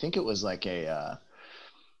I think it was like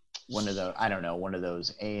one of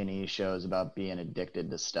those A&E shows about being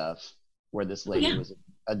addicted to stuff, where this lady was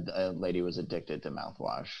a lady was addicted to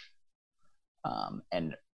mouthwash,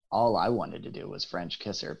 and all I wanted to do was French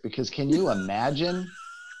kiss her, because can you imagine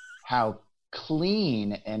how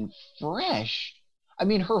clean and fresh? I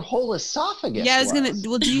mean, her whole esophagus. Yeah, I was gonna.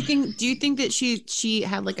 Well, do you think that she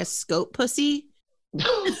had like a scope pussy?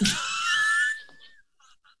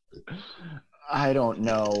 I don't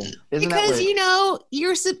know. Because you're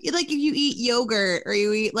like, if you eat yogurt or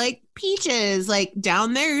you eat like peaches, like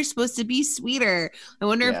down there you're supposed to be sweeter. I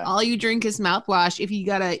wonder if all you drink is mouthwash. If you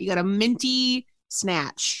got a minty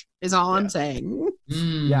snatch, is all I'm saying.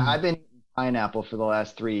 Yeah, I've been eating pineapple for the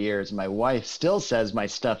last 3 years. My wife still says my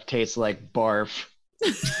stuff tastes like barf.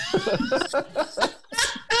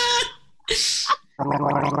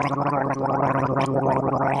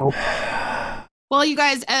 Well, you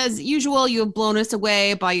guys, as usual, you have blown us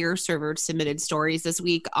away by your server submitted stories this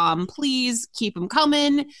week. Please keep them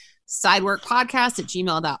coming.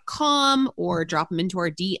 sideworkpodcast@gmail.com, or drop them into our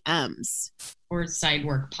DMs. Or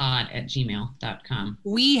sideworkpod@gmail.com.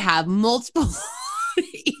 We have multiple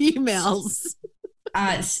emails.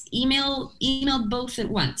 Email both at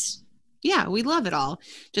once. Yeah, we love it all.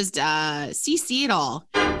 Just CC it all.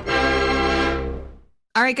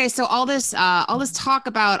 All right, guys. So all this talk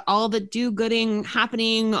about all the do-gooding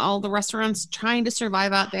happening, all the restaurants trying to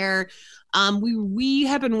survive out there. We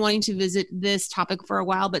have been wanting to visit this topic for a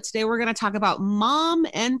while, but today we're going to talk about mom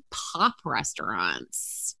and pop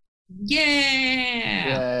restaurants.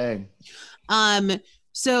 Yeah. Yay.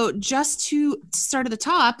 So just to start at the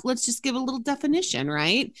top, let's just give a little definition,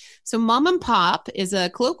 right? So mom and pop is a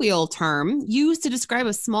colloquial term used to describe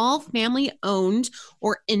a small family-owned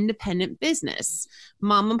or independent business.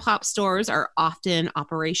 Mom and pop stores are often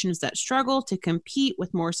operations that struggle to compete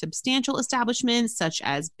with more substantial establishments, such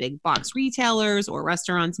as big box retailers or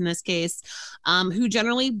restaurants in this case, who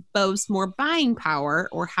generally boast more buying power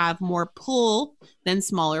or have more pull than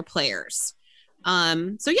smaller players.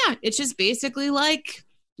 So yeah, it's just basically like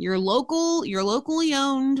your locally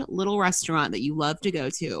owned little restaurant that you love to go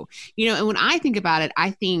to, and when I think about it, I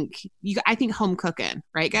think home cooking,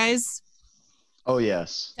 right, guys? Oh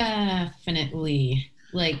yes, definitely.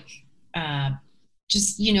 Like,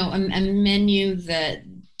 just, a menu that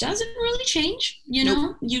doesn't really change,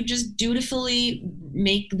 Nope. You just dutifully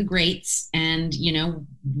make the grates and,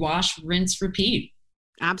 wash, rinse, repeat.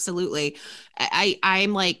 Absolutely.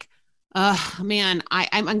 I'm like, man,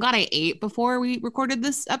 I'm glad I ate before we recorded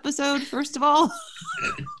this episode, first of all.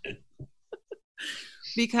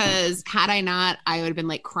 Because had I not, I would have been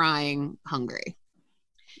like crying hungry.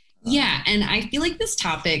 Yeah. And I feel like this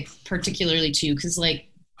topic particularly too, because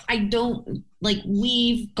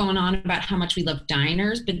we've gone on about how much we love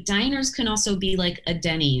diners, but diners can also be like a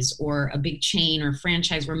Denny's or a big chain or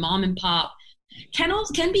franchise, where mom and pop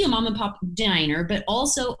can be a mom and pop diner, but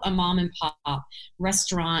also a mom and pop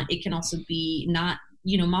restaurant. It can also be not,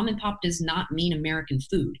 mom and pop does not mean American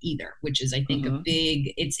food either, which is, I think, a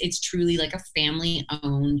big, it's truly like a family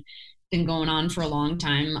owned, been going on for a long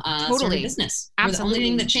time, sort of business. Absolutely. The only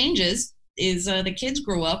thing that changes is the kids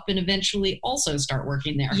grow up and eventually also start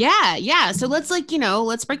working there. Yeah. So let's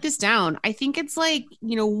let's break this down. I think it's like,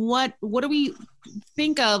 what do we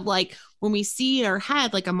think of like when we see in our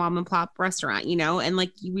head like a mom and pop restaurant, and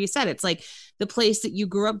like we said, it's like the place that you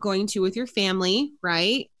grew up going to with your family,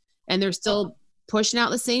 right? And they're still pushing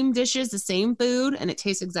out the same dishes, the same food, and it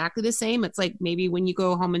tastes exactly the same. It's like maybe when you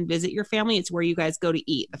go home and visit your family, it's where you guys go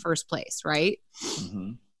to eat, the first place, right?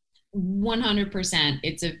 100%.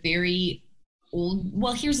 It's a very old,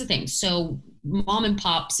 well, here's the thing. So mom and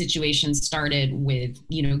pop situation started with,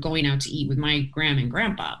 going out to eat with my grandma and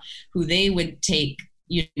grandpa, who they would take,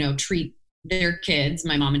 treat their kids,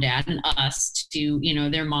 my mom and dad and us, to,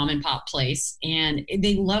 their mom and pop place. And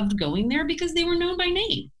they loved going there because they were known by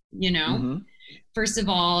name, First of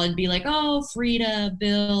all, it'd be like, oh, Frida,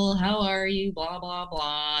 Bill, how are you? Blah, blah,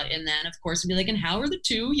 blah. And then, of course, it'd be like, and how are the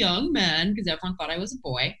two young men? Because everyone thought I was a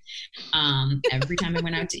boy. Every time I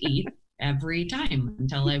went out to eat, every time,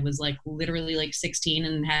 until I was like literally like 16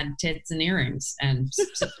 and had tits and earrings. And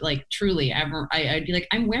like truly, I'd be like,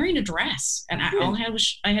 I'm wearing a dress. And I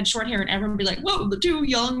had short hair, and everyone would be like, whoa, the two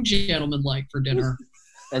young gentlemen like for dinner.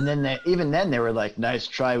 And then they were like, nice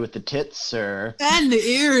try with the tits, sir. And the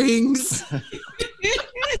earrings.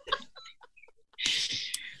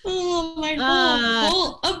 Oh, my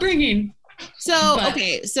whole upbringing. So, But-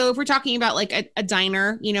 okay. So if we're talking about like a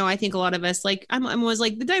diner, you know, I think a lot of us like, I'm always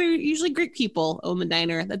like the diner, usually Greek people own the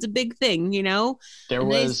diner. That's a big thing, you know? There And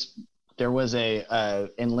was a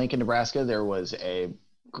in Lincoln, Nebraska, there was a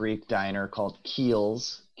Greek diner called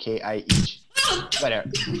Keels, K-I-E.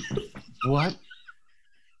 Whatever. What?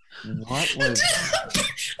 What was?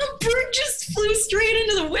 A bird just flew straight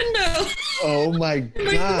into the window. Oh my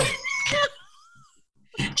God.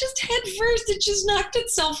 Just head first. It just knocked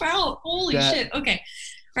itself out. Holy shit. Okay.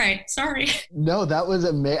 All right. Sorry. No, that was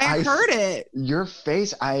amazing. I heard it. Your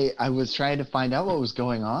face. I was trying to find out what was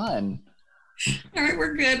going on. All right.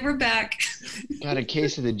 We're good. We're back. Got a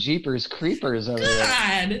case of the Jeepers Creepers over there.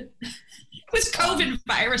 God. It was COVID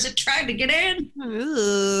virus. It tried to get in.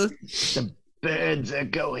 Ooh, The birds are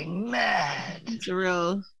going mad. it's a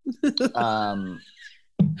real.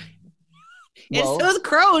 Well, It's those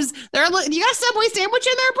crows. They're like, you got a Subway sandwich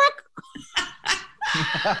in there,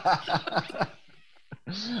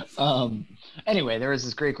 Brooke? Anyway, there was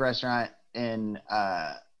this Greek restaurant in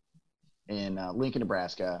Lincoln,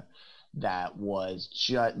 Nebraska, that was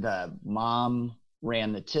just the mom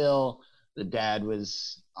ran the till. The dad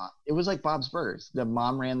was it was like Bob's Burgers. The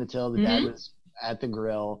mom ran the till. The dad was at the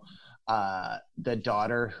grill. The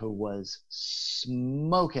daughter, who was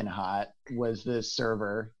smoking hot, was the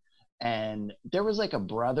server. And there was like a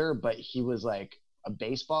brother, but he was like a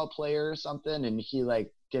baseball player or something, and he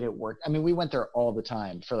like didn't work. I mean, we went there all the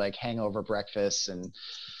time for like hangover breakfasts, and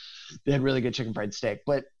they had really good chicken fried steak.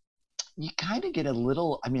 But you kind of get a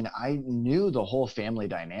little, I mean, I knew the whole family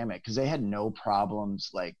dynamic because they had no problems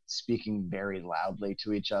like speaking very loudly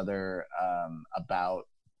to each other about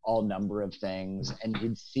all number of things. And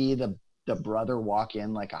you'd see the brother walk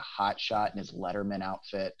in like a hot shot in his Letterman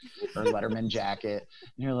outfit or Letterman jacket,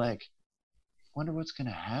 and you're like, wonder what's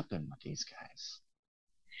gonna happen with these guys.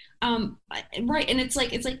 Right. And it's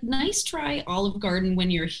like nice try, Olive Garden, when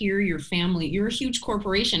you're here, your family, you're a huge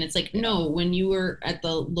corporation. It's like, no, when you were at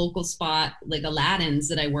the local spot, like Aladdin's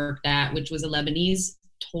that I worked at, which was a Lebanese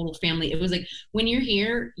total family. It was like, when you're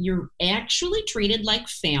here, you're actually treated like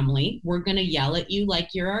family. We're going to yell at you like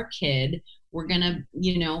you're our kid. We're going to,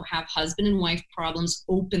 you know, have husband and wife problems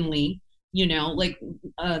openly, you know, like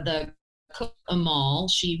the cook Amal,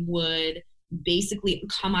 she would basically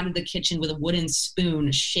come out of the kitchen with a wooden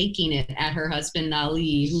spoon, shaking it at her husband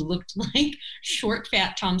Ali, who looked like short,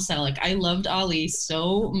 fat Tom Selleck. I loved Ali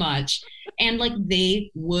so much. And like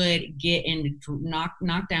they would get into knock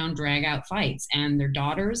down, drag out fights. And their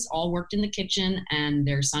daughters all worked in the kitchen, and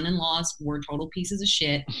their son-in-laws were total pieces of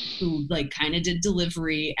shit who like kind of did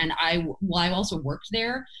delivery. And I also worked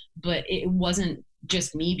there, but it wasn't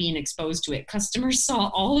just me being exposed to it. Customers saw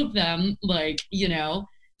all of them, like, you know,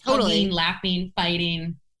 Totally. hugging, laughing,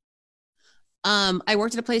 fighting. I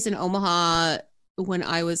worked at a place in Omaha when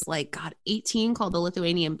I was like, 18, called the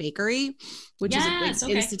Lithuanian Bakery, which is a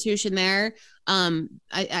big institution there.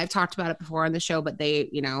 I've talked about it before on the show, but they,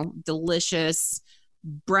 you know, delicious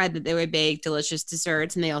bread that they would bake, delicious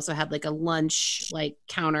desserts. And they also had like a lunch, like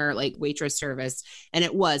counter, like waitress service. And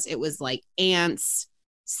it was like aunts,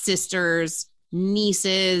 sisters,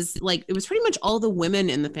 nieces, like it was pretty much all the women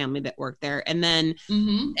in the family that worked there. And then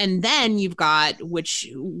and then we've got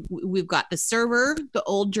the server, the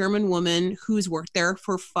old German woman who's worked there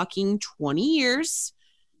for fucking 20 years,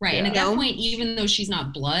 right? And at that point, even though she's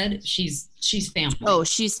not blood, she's family. Oh,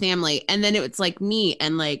 she's family. And then it's like me,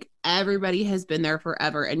 and like everybody has been there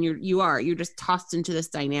forever, and you're just tossed into this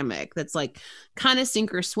dynamic that's like kind of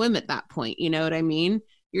sink or swim at that point, you know what I mean?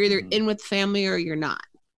 You're either in with family or you're not.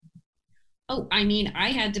 Oh, I mean, I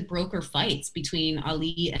had to broker fights between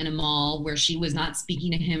Ali and Amal where she was not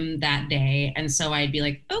speaking to him that day. And so I'd be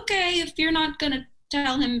like, okay, if you're not going to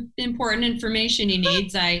tell him important information he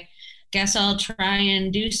needs, I guess I'll try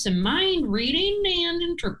and do some mind reading and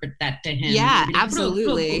interpret that to him. Yeah, Like,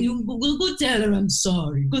 absolutely. Go tell her I'm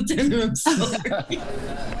sorry. Go tell her I'm sorry.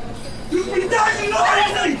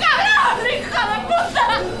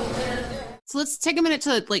 So let's take a minute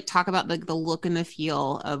to like talk about the look and the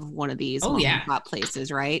feel of one of these hot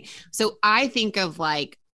places, right? So I think of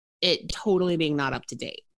like it totally being not up to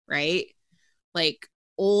date, right? Like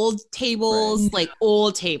old tables,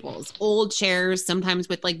 old chairs, sometimes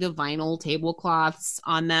with like the vinyl tablecloths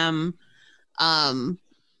on them,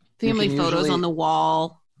 family photos on the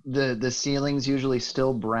wall. the ceiling's usually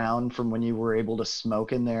still brown from when you were able to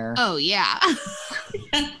smoke in there. Oh yeah.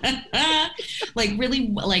 Like really,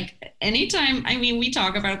 like anytime, I mean, we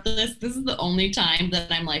talk about this is the only time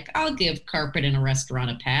that I'm like, I'll give carpet in a restaurant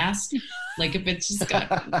a pass. Like if it's just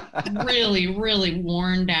got really, really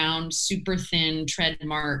worn down, super thin tread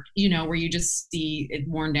mark, you know, where you just see it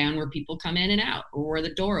worn down where people come in and out, or where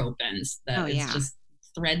the door opens, that it's just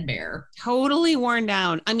threadbare, totally worn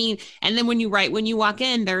down. I mean, and then when you walk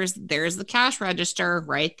in, there's the cash register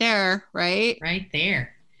right there, right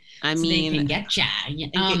there. I so mean, they can get ya.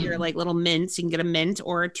 And get your like little mints. You can get a mint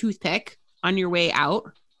or a toothpick on your way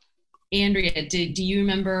out. Andrea, do you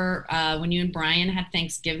remember when you and Brian had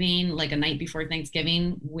Thanksgiving, like a night before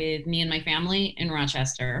Thanksgiving, with me and my family in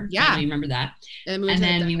Rochester? Yeah, you remember that. And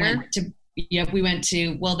then we went to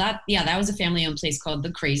that was a family-owned place called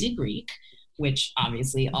the Crazy Greek, which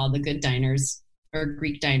obviously all the good diners are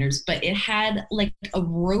Greek diners, but it had like a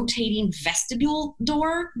rotating vestibule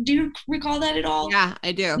door. Do you recall that at all? Yeah,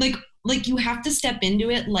 I do. Like you have to step into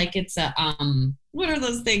it like it's a what are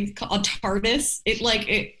those things called? A TARDIS.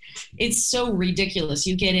 It's so ridiculous.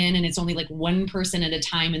 You get in and it's only like one person at a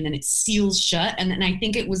time, and then it seals shut. And then I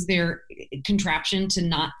think it was their contraption to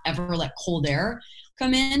not ever let cold air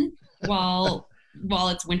come in while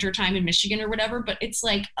it's wintertime in Michigan or whatever. But it's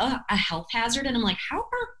like a health hazard. And I'm like, how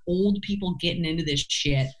are old people getting into this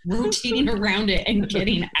shit, rotating around it and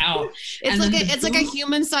getting out? It's like a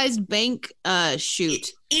human-sized bank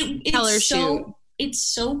chute. It's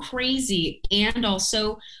so crazy. And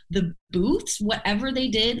also the booths, whatever they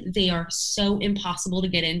did, they are so impossible to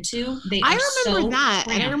get into. I remember that.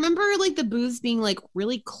 And I remember like the booths being like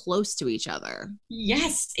really close to each other.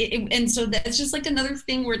 Yes. And so that's just like another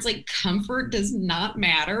thing where it's like comfort does not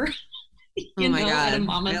matter. Oh my God. At a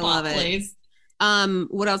mom and pop place.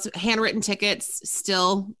 What else? Handwritten tickets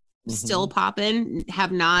still popping.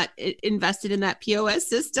 Have not invested in that POS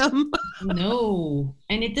system. No.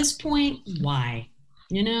 And at this point, why?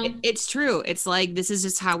 You know, it's true. It's like, this is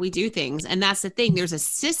just how we do things. And that's the thing. There's a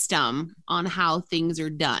system on how things are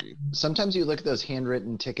done. Sometimes you look at those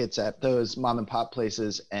handwritten tickets at those mom and pop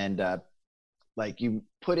places, and like you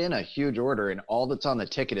put in a huge order and all that's on the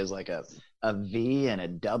ticket is like a V and a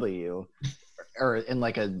W or in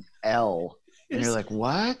like a L. And you're like,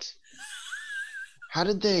 what? How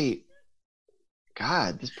did they?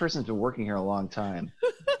 God, this person's been working here a long time.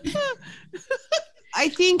 I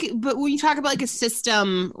think, but when you talk about like a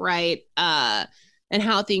system, right, and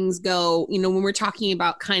how things go, you know, when we're talking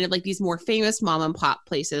about kind of like these more famous mom and pop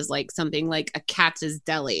places, like something like a Katz's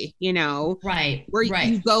Deli, you know, right, where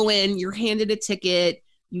you go in, you're handed a ticket,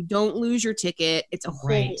 you don't lose your ticket. It's a whole,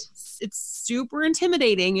 it's super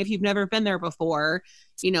intimidating if you've never been there before.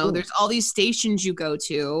 You know, there's all these stations you go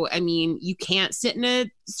to. I mean, you can't sit in a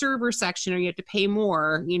server section or you have to pay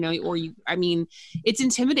more, you know, it's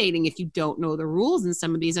intimidating if you don't know the rules in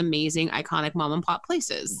some of these amazing, iconic mom and pop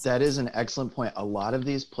places. That is an excellent point. A lot of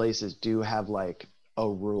these places do have like a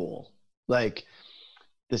rule. Like,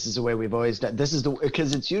 this is the way we've always done.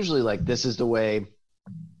 Because it's usually like, this is the way,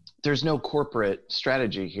 there's no corporate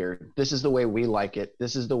strategy here. This is the way we like it.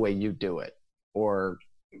 This is the way you do it, or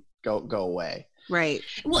go away. Right.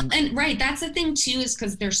 Well, and that's the thing too, is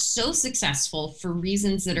because they're so successful for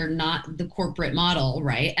reasons that are not the corporate model,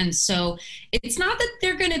 right? And so it's not that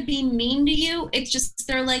they're going to be mean to you. It's just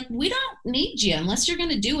they're like, we don't need you unless you're going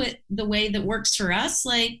to do it the way that works for us.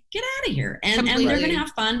 Like, get out of here. And they're going to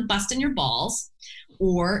have fun busting your balls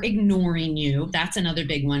or ignoring you. That's another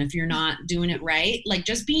big one. If you're not doing it right, like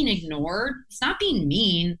just being ignored, it's not being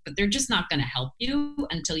mean, but they're just not going to help you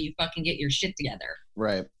until you fucking get your shit together.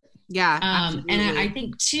 Right. Yeah. And I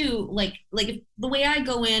think too, like if the way I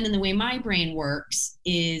go in and the way my brain works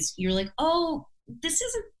is you're like, oh, this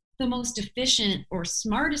isn't the most efficient or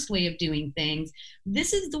smartest way of doing things.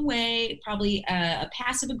 This is the way probably a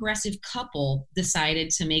passive aggressive couple decided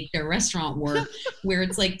to make their restaurant work, where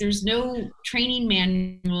it's like, there's no training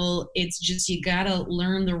manual. It's just, you got to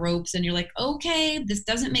learn the ropes, and you're like, okay, this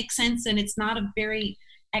doesn't make sense. And it's not a very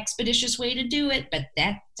expeditious way to do it, but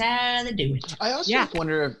that's how they do it. I also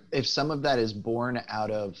wonder if some of that is born out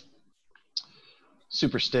of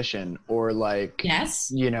superstition, or like,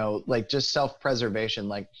 you know, like just self-preservation.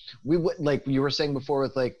 Like we would, like you were saying before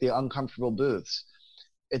with like the uncomfortable booths,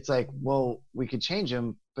 it's like, well, we could change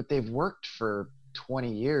them, but they've worked for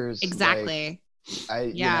 20 years. Exactly.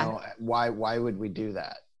 Like, you know, why would we do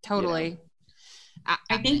that? Totally. You know?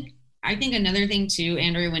 I think another thing too,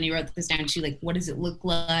 Andrew, when you wrote this down too, like, what does it look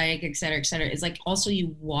like, et cetera, is like, also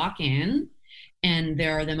you walk in and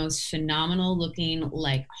there are the most phenomenal looking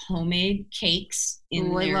like homemade cakes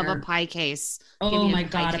in there. I love a pie case. Oh my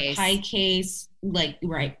God, a pie case, like,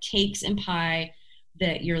 right, cakes and pie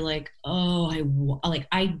that you're like, oh,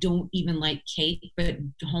 I don't even like cake, but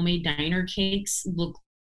homemade diner cakes look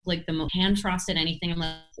like the most hand frosted anything. I'm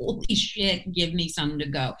like, holy shit, give me some to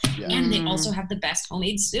go. Yeah. And they also have the best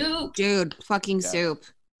homemade soup. Dude, fucking soup.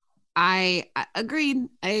 I agreed.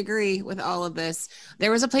 I agree with all of this. There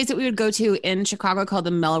was a place that we would go to in Chicago called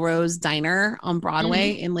the Melrose Diner on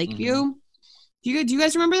Broadway in Lakeview. Do you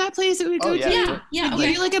guys remember that place that we would go to? Yeah. They'd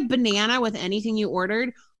give you like a banana with anything you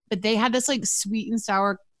ordered, but they had this like sweet and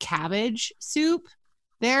sour cabbage soup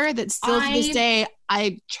there that still to this day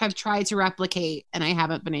I have tried to replicate and I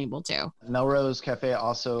haven't been able to. Melrose Cafe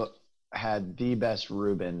also had the best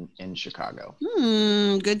Reuben in Chicago.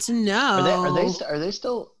 Good to know. Are they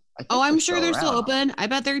still? I'm sure they're still open. I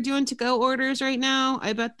bet they're doing to-go orders right now.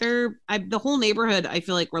 I bet the whole neighborhood, I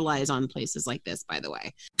feel like, relies on places like this, by the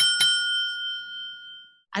way.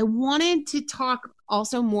 I wanted to talk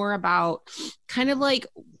also more about kind of like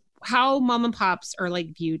how mom and pops are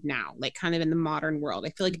like viewed now, like kind of in the modern world.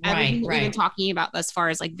 I feel like everything we've been talking about thus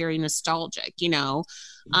far is like very nostalgic,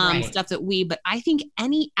 stuff that but I think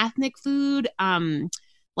any ethnic food,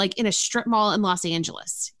 like in a strip mall in Los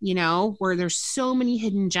Angeles, where there's so many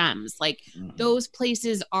hidden gems, like those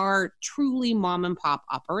places are truly mom and pop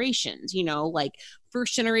operations, like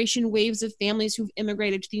first generation waves of families who've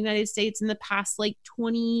immigrated to the United States in the past like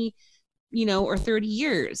 20, or 30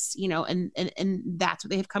 years, and that's what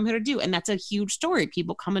they have come here to do. And that's a huge story.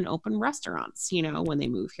 People come and open restaurants, when they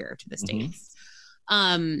move here to the States.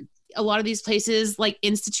 A lot of these places, like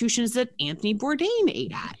institutions that Anthony Bourdain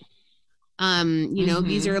ate at.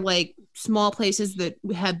 These are like small places that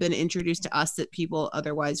have been introduced to us that people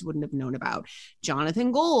otherwise wouldn't have known about.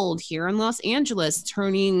 Jonathan Gold here in Los Angeles,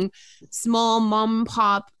 turning small mom and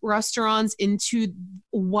pop restaurants into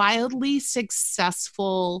wildly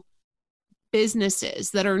successful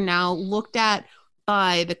businesses that are now looked at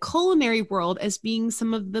by the culinary world as being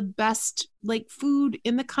some of the best like food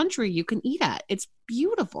in the country you can eat at. It's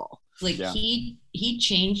beautiful. Like he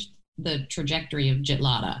changed the trajectory of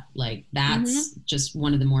Jitlada. Like that's just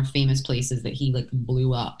one of the more famous places that he like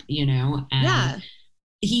blew up, and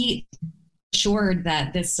he assured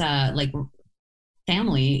that this like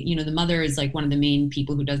family, the mother is like one of the main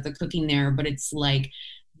people who does the cooking there, but it's like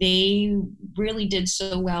they really did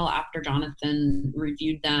so well after Jonathan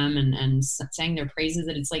reviewed them and sang their praises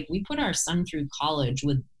that it's like we put our son through college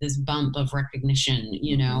with this bump of recognition,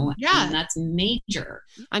 and that's major.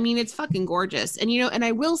 I mean, it's fucking gorgeous. And, and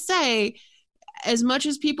I will say, as much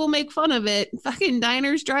as people make fun of it, fucking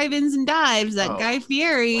Diners, Drive-Ins, and Dives, that Guy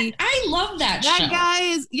Fieri. I love that show. That guy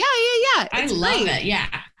is, I love it, yeah.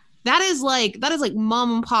 That is like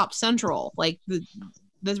mom and pop central, like the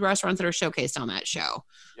restaurants that are showcased on that show.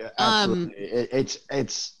 Yeah, absolutely.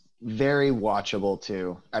 It's very watchable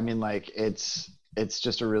too. I mean, like it's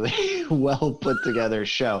just a really well put together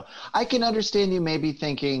show. I can understand you maybe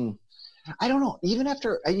thinking, I don't know, even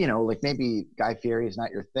after, like maybe Guy Fieri is not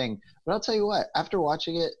your thing, but I'll tell you what, after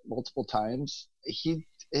watching it multiple times,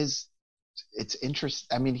 it's interesting.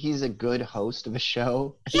 I mean, he's a good host of a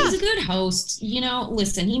show. He's a good host.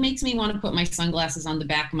 Listen, he makes me want to put my sunglasses on the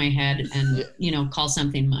back of my head and, call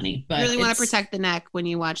something money. But you really want to protect the neck when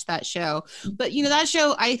you watch that show. But, that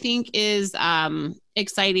show I think is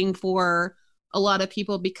exciting for a lot of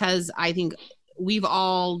people because I think we've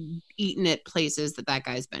all eaten at places that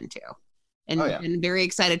guy's been to. And very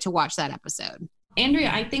excited to watch that episode.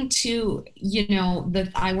 Andrea, I think too,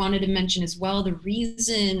 that I wanted to mention as well, the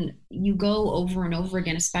reason you go over and over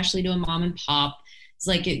again, especially to a mom and pop, it's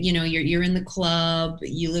like, you're in the club,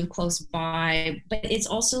 you live close by, but it's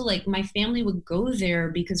also like my family would go there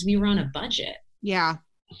because we were on a budget. Yeah.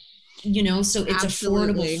 So it's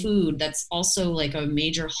affordable food. That's also like a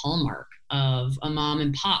major hallmark of a mom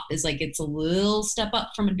and pop is like, it's a little step up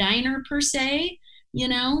from a diner per se,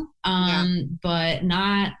 but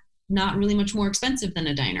not really much more expensive than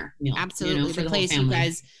a diner meal. Absolutely. For the place you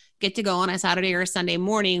guys get to go on a Saturday or a Sunday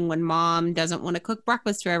morning when mom doesn't want to cook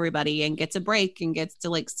breakfast for everybody and gets a break and gets to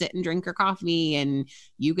like sit and drink her coffee and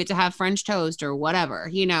you get to have French toast or whatever,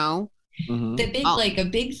 The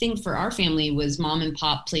big thing for our family was mom and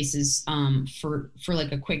pop places for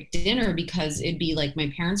like a quick dinner because it'd be like my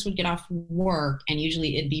parents would get off work and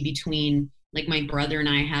usually it'd be between like my brother and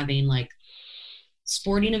I having like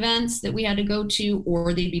sporting events that we had to go to,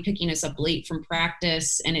 or they'd be picking us up late from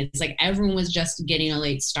practice. And it's like everyone was just getting a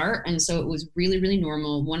late start. And so it was really, really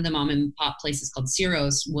normal. One of the mom and pop places called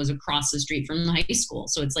Ciro's was across the street from the high school.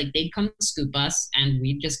 So it's like they'd come scoop us and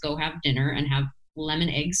we'd just go have dinner and have lemon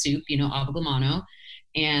egg soup, avoglamano.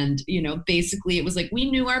 And, basically it was like,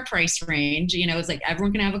 we knew our price range, it was like,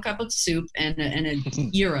 everyone can have a cup of soup and a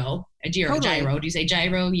gyro. Do you say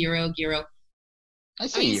gyro, gyro? I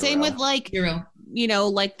say same with like, gyro.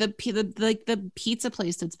 Like the pizza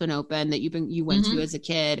place that's been open that you went to as a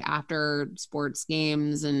kid after sports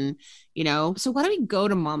games. And, so why do we go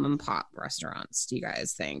to mom and pop restaurants, do you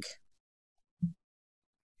guys think?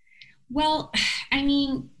 Well, I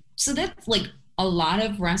mean, so that's like a lot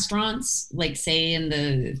of restaurants, like say in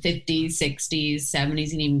the 50s, 60s,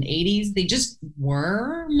 70s, and even 80s, they just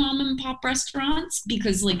were mom and pop restaurants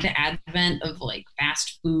because like the advent of like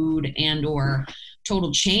fast food and or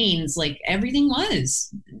total chains, like everything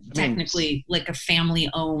was technically like a family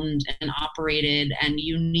owned and operated and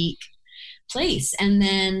unique place. And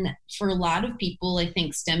then for a lot of people, I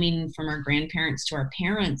think stemming from our grandparents to our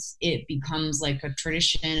parents, it becomes like a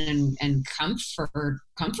tradition and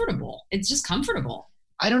comfortable. It's just comfortable.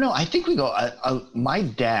 I don't know. I think we go, my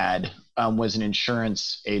dad was an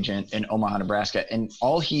insurance agent in Omaha, Nebraska, and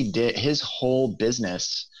all he did, his whole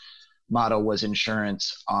business model was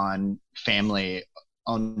insurance on family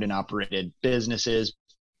owned and operated businesses,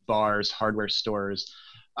 bars, hardware stores,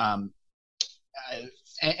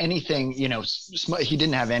 anything, he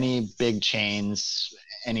didn't have any big chains,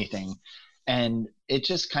 anything. And it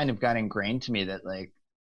just kind of got ingrained to me that like,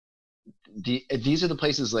 these are the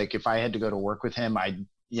places, like if I had to go to work with him, I'd,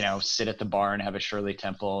 sit at the bar and have a Shirley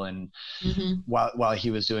Temple and while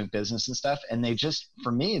he was doing business and stuff. And they just,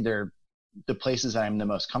 for me, they're the places I'm the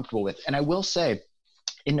most comfortable with. And I will say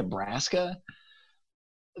in Nebraska,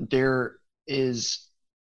 there is,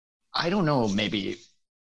 I don't know, maybe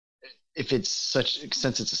if it's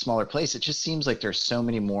since it's a smaller place, it just seems like there's so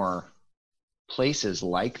many more places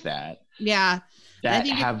like that. Yeah. That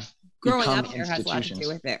have growing become up there has a lot to do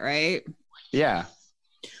with it, right? Yeah.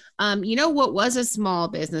 What was a small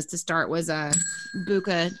business to start was a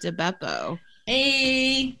Buca di Beppo.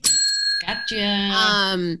 Hey,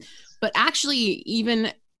 gotcha. But actually,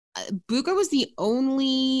 even Buca was the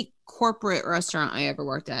only corporate restaurant I ever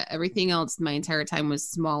worked at. Everything else, my entire time, was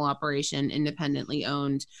small operation, independently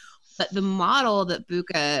owned. But the model that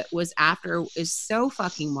Buca was after is so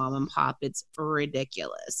fucking mom and pop. It's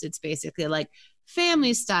ridiculous. It's basically like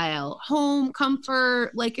family style, home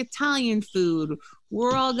comfort, like Italian food.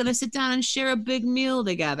 We're all going to sit down and share a big meal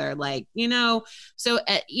together. Like, so,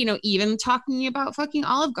 even talking about fucking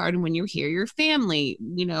Olive Garden, when you hear your family,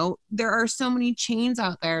 there are so many chains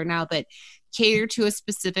out there now that cater to a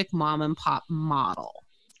specific mom and pop model.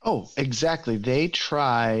 Oh, exactly. They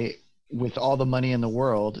try with all the money in the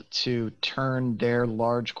world to turn their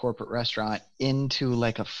large corporate restaurant into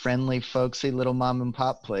like a friendly, folksy little mom and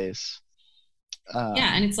pop place.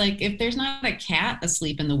 Yeah, and it's like, if there's not a cat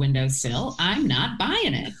asleep in the windowsill, I'm not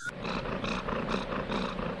buying it.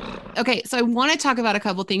 Okay, so I want to talk about a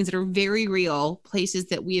couple things that are very real, places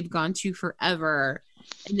that we have gone to forever,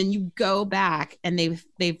 and then you go back and they've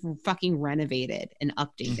fucking renovated and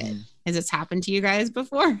updated. Has this happened to you guys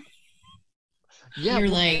before? Yeah, you're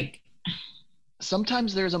like,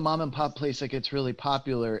 sometimes there's a mom and pop place that gets really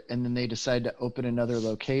popular, and then they decide to open another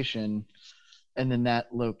location, and then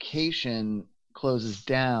that location closes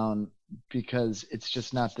down because it's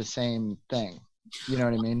just not the same thing. You know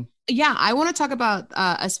what I mean? Yeah, I want to talk about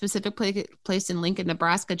a specific place in Lincoln,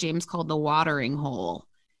 Nebraska, James, called the Watering Hole.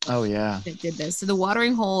 Oh, yeah. That did this. So the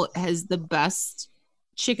Watering Hole has the best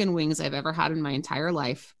chicken wings I've ever had in my entire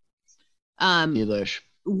life. Delish.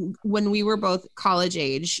 When we were both college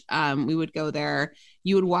age, we would go there.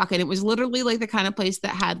 You would walk in. It was literally like the kind of place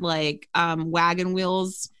that had like wagon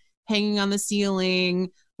wheels hanging on the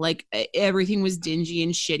ceiling. Like everything was dingy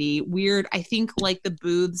and shitty, weird. I think like the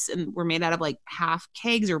booths were made out of like half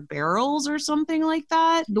kegs or barrels or something like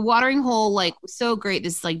that. The Watering Hole, like, was so great.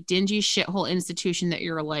 This like dingy shithole institution that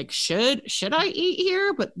you're like, should I eat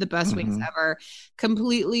here? But the best wings ever.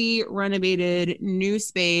 Completely renovated, new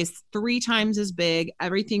space, 3 times as big.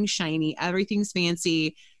 Everything's shiny, everything's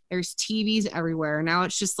fancy. There's TVs everywhere. Now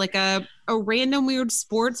it's just like a random weird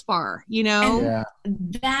sports bar, And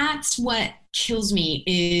that's what kills me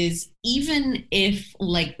is even if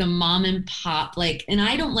like the mom and pop, like, and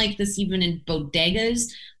I don't like this even in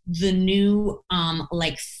bodegas, the new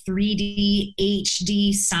like 3D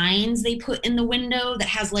HD signs they put in the window that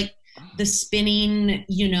has like the spinning,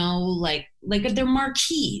 like they're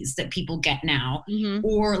marquees that people get now,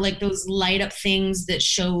 or like those light up things that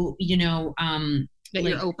show, that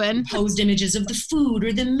like you're open posed images of the food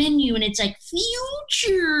or the menu, and it's like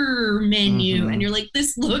future menu, and you're like,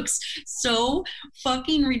 this looks so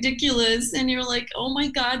fucking ridiculous, and you're like, oh my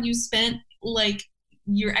god, you spent like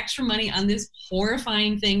your extra money on this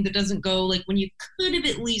horrifying thing that doesn't go, like, when you could have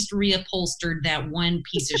at least reupholstered that one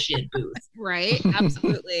piece of shit booth. Right.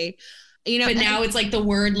 Absolutely. You know, But now it's like the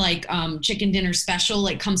word like chicken dinner special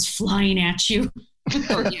like comes flying at you.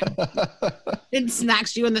 Oh, yeah. It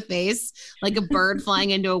smacks you in the face like a bird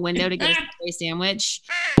flying into a window to get a Subway sandwich.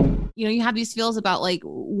 You know, you have these feels about like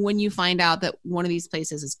when you find out that one of these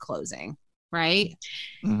places is closing, right?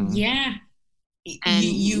 Mhm. Yeah. And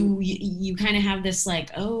you kind of have this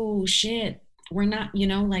like, oh shit, we're not, you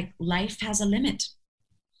know, like life has a limit.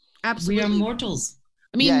 absolutely. We are mortals.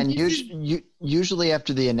 I mean, yeah, and this is- usually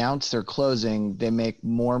after they announce they're closing, they make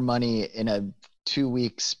more money in a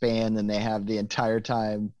 2-week span than they have the entire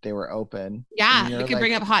time they were open. yeah, And we you're could like,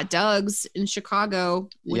 bring up Hot Doug's in Chicago,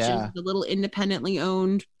 which Yeah. is the little independently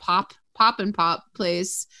owned pop and pop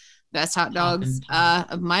place, best hot Pop dogs and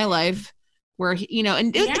Pop. of my life. Where you know,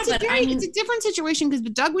 and Yeah, it's a but very, I mean- it's a different situation because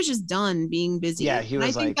Doug was just done being busy. Yeah, he and I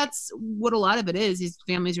was think like- that's what a lot of it is. These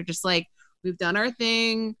families are just like, we've done our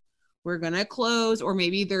thing, we're gonna close, or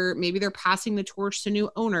maybe they're passing the torch to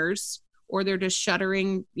new owners, or they're just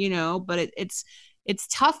shuttering. You know, but it's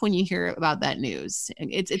tough when you hear about that news.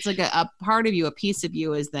 It's like a part of you, a piece of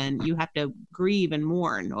you, is then you have to grieve and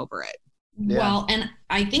mourn over it. Yeah. Well, and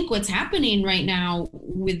I think what's happening right now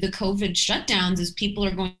with the COVID shutdowns is people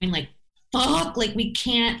are going like, fuck, like we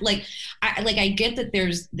can't, like I get that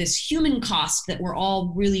there's this human cost that we're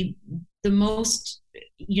all really the most,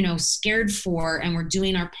 you know, scared for, and we're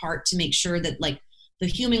doing our part to make sure that like the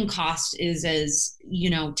human cost is as, you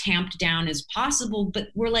know, tamped down as possible. But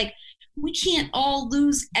we're like, we can't all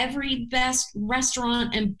lose every best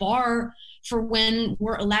restaurant and bar for when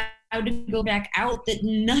we're allowed to go back out, that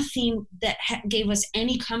nothing that gave us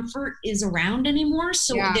any comfort is around anymore.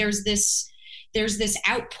 So Yeah. there's this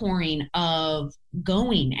outpouring of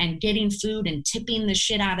going and getting food and tipping the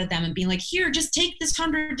shit out of them and being like, here, just take this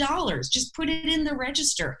 $100, just put it in the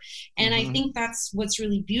register. And I Mhm. think that's what's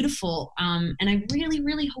really beautiful. And I really,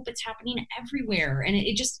 really hope it's happening everywhere. And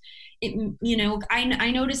it you know, I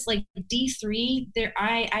noticed like D3 there,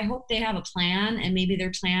 I hope they have a plan, and maybe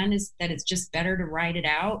their plan is that it's just better to ride it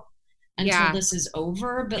out until Yeah. this is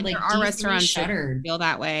over. But And like there are D3 restaurants that shuttered. feel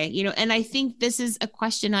that way, you know. And I think this is a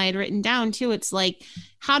question I had written down too. It's like,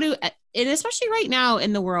 how do, and especially right now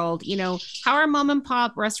in the world, you know, how are mom and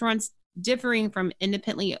pop restaurants differing from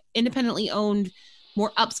independently owned,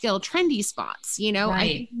 more upscale, trendy spots? You know, I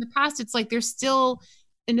Right. think in the past it's like they're still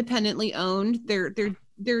independently owned.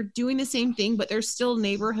 They're doing the same thing, but they're still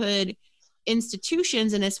neighborhood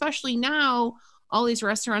institutions. And especially now, all these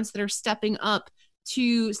restaurants that are stepping up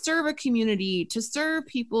to serve a community, to serve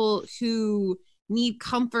people who need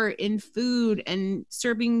comfort in food, and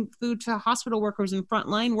serving food to hospital workers and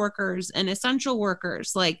frontline workers and essential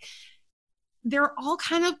workers. Like, they're all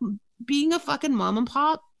kind of being a fucking mom and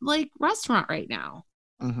pop like restaurant right now.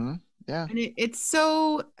 Mhm. Yeah. And it's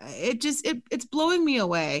blowing me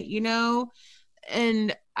away, you know.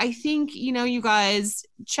 And I think, you know, you guys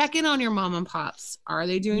check in on your mom and pops. Are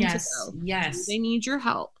they doing Yes. to go? Yes. They need your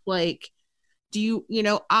help. Like, do you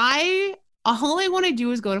know, all I want to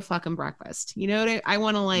do is go to fucking breakfast. You know, I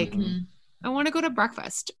want to like, Mhm. I want to go to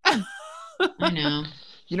breakfast. I know.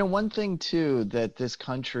 You know, one thing too that this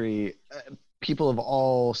country, people of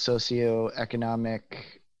all socioeconomic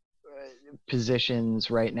positions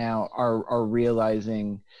right now are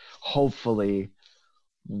realizing, hopefully,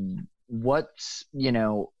 what's, you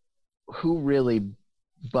know, who really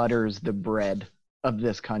butters the bread of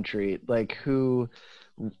this country, like who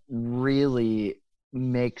really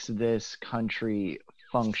makes this country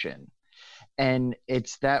function. And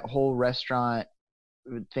it's that whole restaurant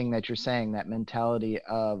thing that you're saying, that mentality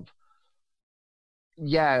of,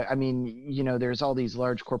 yeah, I mean, you know, there's all these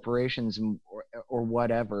large corporations or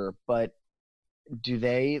whatever, but do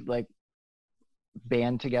they like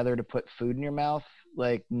band together to put food in your mouth?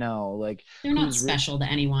 Like, no, like They're not who's special to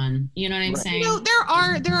anyone. You know what I'm Right. saying? You know,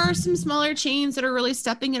 there are some smaller chains that are really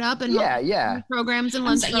stepping it up and yeah. programs and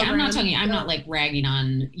I'm lunch so- yeah, I'm not programs. talking. I'm not like ragging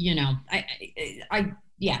on. You know,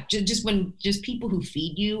 yeah, just when people who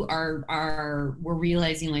feed you we're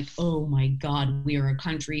realizing like, oh my God, we are a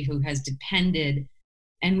country who has depended,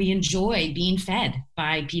 and we enjoy being fed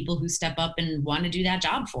by people who step up and want to do that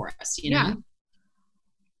job for us. You know. Yeah.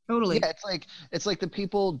 Totally. Yeah, it's like the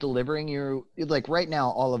people delivering you, like right now,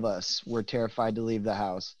 all of us, we're terrified to leave the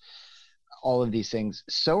house. All of these things.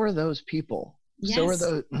 So are those people. So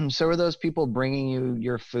are those people bringing you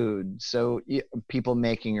your food. So people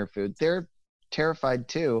making your food. They're terrified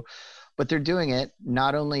too, but they're doing it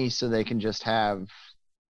not only so they can just have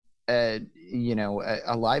a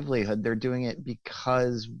livelihood. They're doing it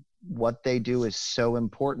because what they do is so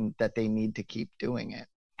important that they need to keep doing it.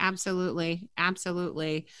 Absolutely.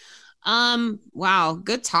 Wow.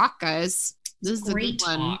 Good talk, guys. This is Great a good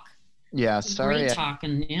one. talk. Yeah, sorry. Great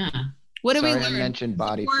talking. Yeah. What do we Sorry learn? I mentioned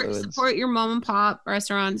body fluids. Support your mom and pop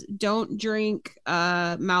restaurants. Don't drink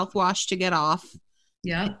mouthwash to get off.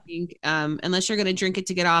 Yeah. Unless you're gonna drink it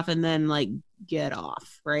to get off and then like get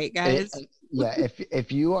off, right, guys?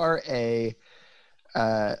 If you are a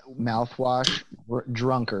mouthwash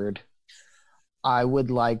drunkard, I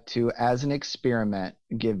would like to, as an experiment,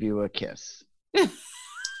 give you a kiss.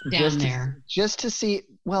 Just to see.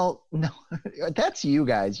 Well, no, that's you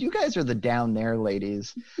guys. You guys are the down there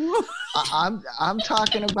ladies. I'm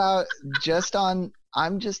talking about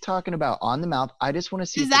I'm just talking about on the mouth. I just want to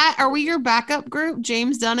see. Are we your backup group?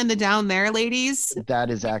 James Dunn and the Down There ladies? That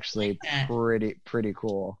is actually pretty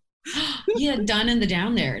cool. Yeah, Dunn and the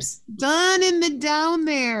Down There's. Dunn and the Down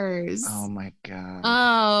There's. Oh my God.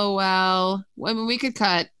 Oh, well. I mean, we could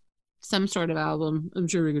cut some sort of album. I'm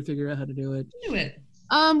sure we could figure out how to do it. Do it.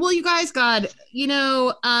 Well, you guys,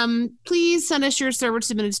 please send us your server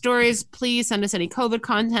submitted stories. Please send us any COVID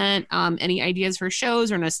content, any ideas for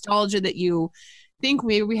shows or nostalgia that you think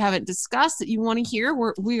maybe we haven't discussed that you want to hear.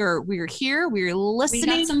 We are here. We're listening.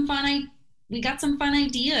 We got some fun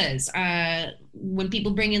ideas. When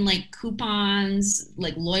people bring in like coupons,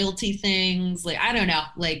 like loyalty things, like I don't know,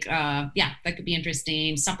 like that could be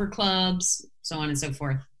interesting. Supper clubs, so on and so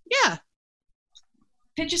forth. Yeah.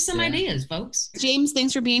 Pitch us some ideas, folks. James,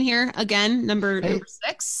 thanks for being here again. Number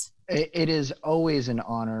 6. It is always an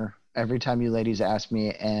honor every time you ladies ask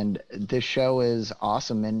me, and this show is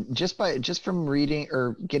awesome. And just from reading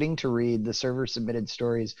or getting to read the server submitted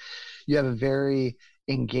stories, you have a very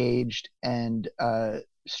engaged and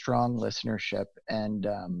strong listenership, and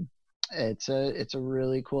it's a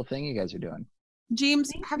really cool thing you guys are doing.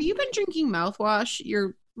 James, have you been drinking mouthwash?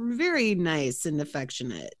 You're very nice and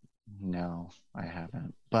affectionate. No, I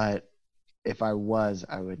haven't. But if I was,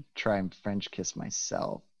 I would try and French kiss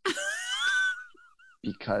myself.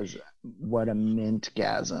 Because what a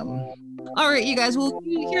mint-gasm. All right, you guys. Well,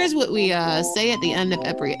 here's what we say at the end of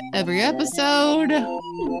every episode.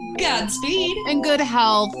 Godspeed. And good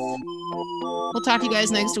health. We'll talk to you guys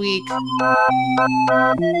next week.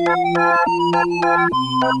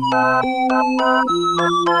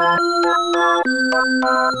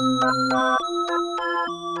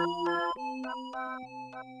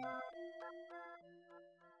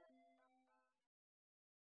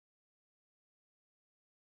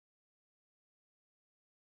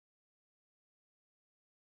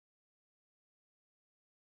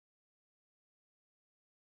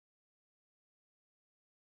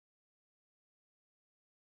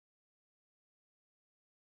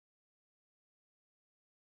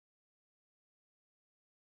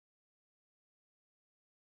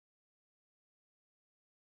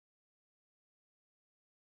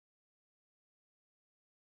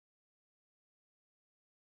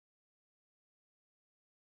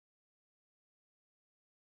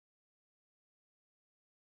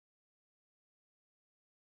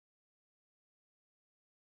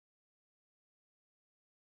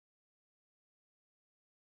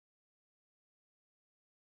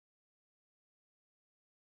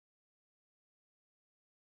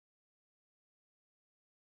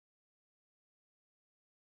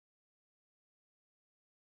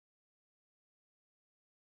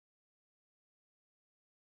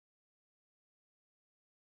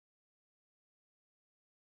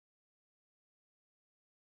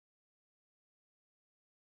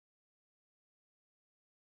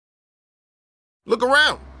 Look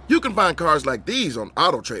around. You can find cars like these on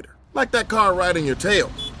AutoTrader, like that car riding your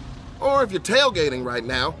tail. Or if you're tailgating right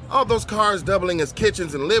now, all those cars doubling as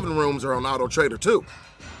kitchens and living rooms are on AutoTrader too.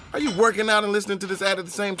 Are you working out and listening to this ad at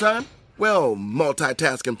the same time? Well,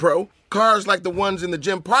 multitasking pro, cars like the ones in the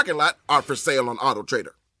gym parking lot are for sale on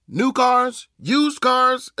AutoTrader. New cars, used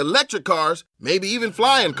cars, electric cars, maybe even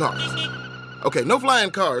flying cars. Okay, no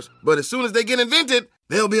flying cars, but as soon as they get invented,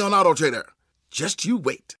 they'll be on AutoTrader. Just you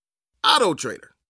wait. AutoTrader.